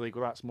rugby league.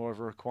 Well, that's more of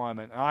a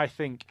requirement. And I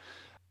think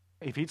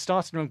if he'd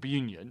started in rugby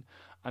union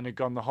and had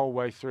gone the whole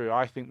way through,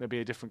 I think there'd be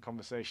a different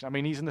conversation. I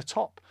mean, he's in the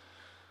top.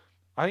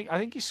 I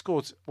think he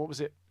scored, what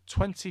was it?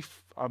 I think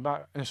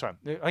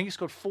he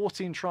scored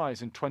 14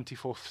 tries in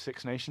 24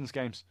 Six Nations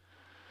games.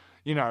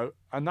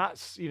 And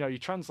that's, you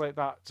translate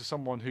that to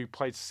someone who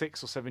played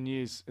 6 or 7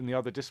 years in the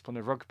other discipline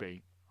of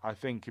rugby, I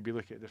think you'd be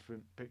looking at a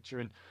different picture.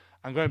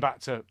 And going back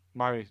to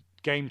my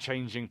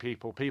game-changing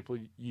people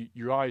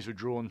your eyes were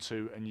drawn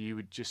to and you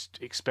would just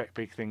expect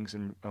big things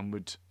and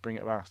would bring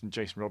it about. And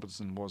Jason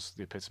Robinson was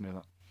the epitome of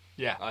that.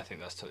 Yeah, I think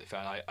that's totally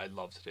fair. I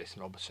loved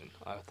Jason Robinson.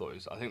 I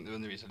think the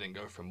only reason I didn't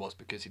go for him was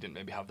because he didn't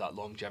maybe have that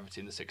longevity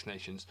in the Six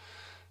Nations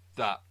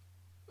that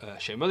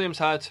Shane Williams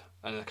had,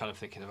 and I'm kind of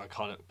thinking of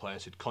iconic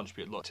players who'd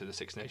contribute a lot to the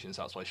Six Nations.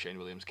 That's why Shane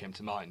Williams came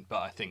to mind.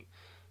 But I think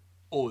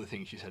all the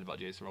things you said about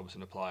Jason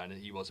Robinson apply, and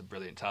he was a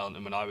brilliant talent.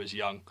 And when I was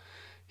young,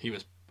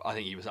 I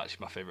think he was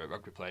actually my favourite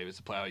rugby player. He was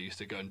the player I used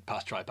to go and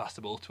pass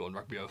the ball to on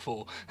Rugby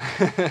 04.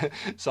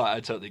 So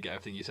I totally get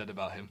everything you said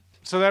about him.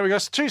 So there we go.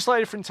 So 2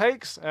 slightly different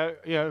takes.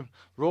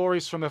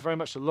 Rory's from a very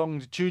much a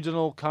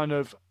longitudinal kind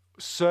of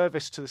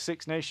service to the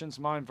Six Nations.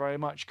 Mine very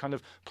much kind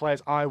of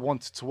players I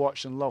wanted to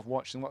watch and love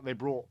watching what they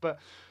brought. But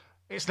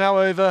it's now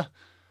over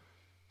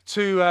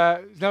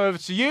to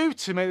you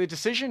to make the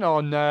decision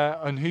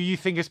on who you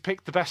think has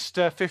picked the best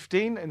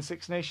 15 in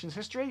Six Nations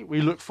history.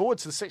 We look forward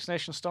to the Six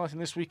Nations starting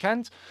this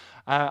weekend.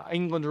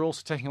 England are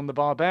also taking on the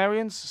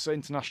Barbarians, so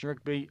international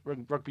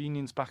rugby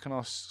unions back on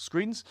our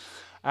screens.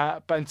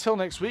 But until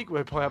next week,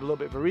 we'll probably have a little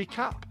bit of a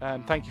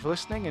recap. Thank you for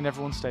listening, and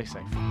everyone stay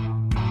safe.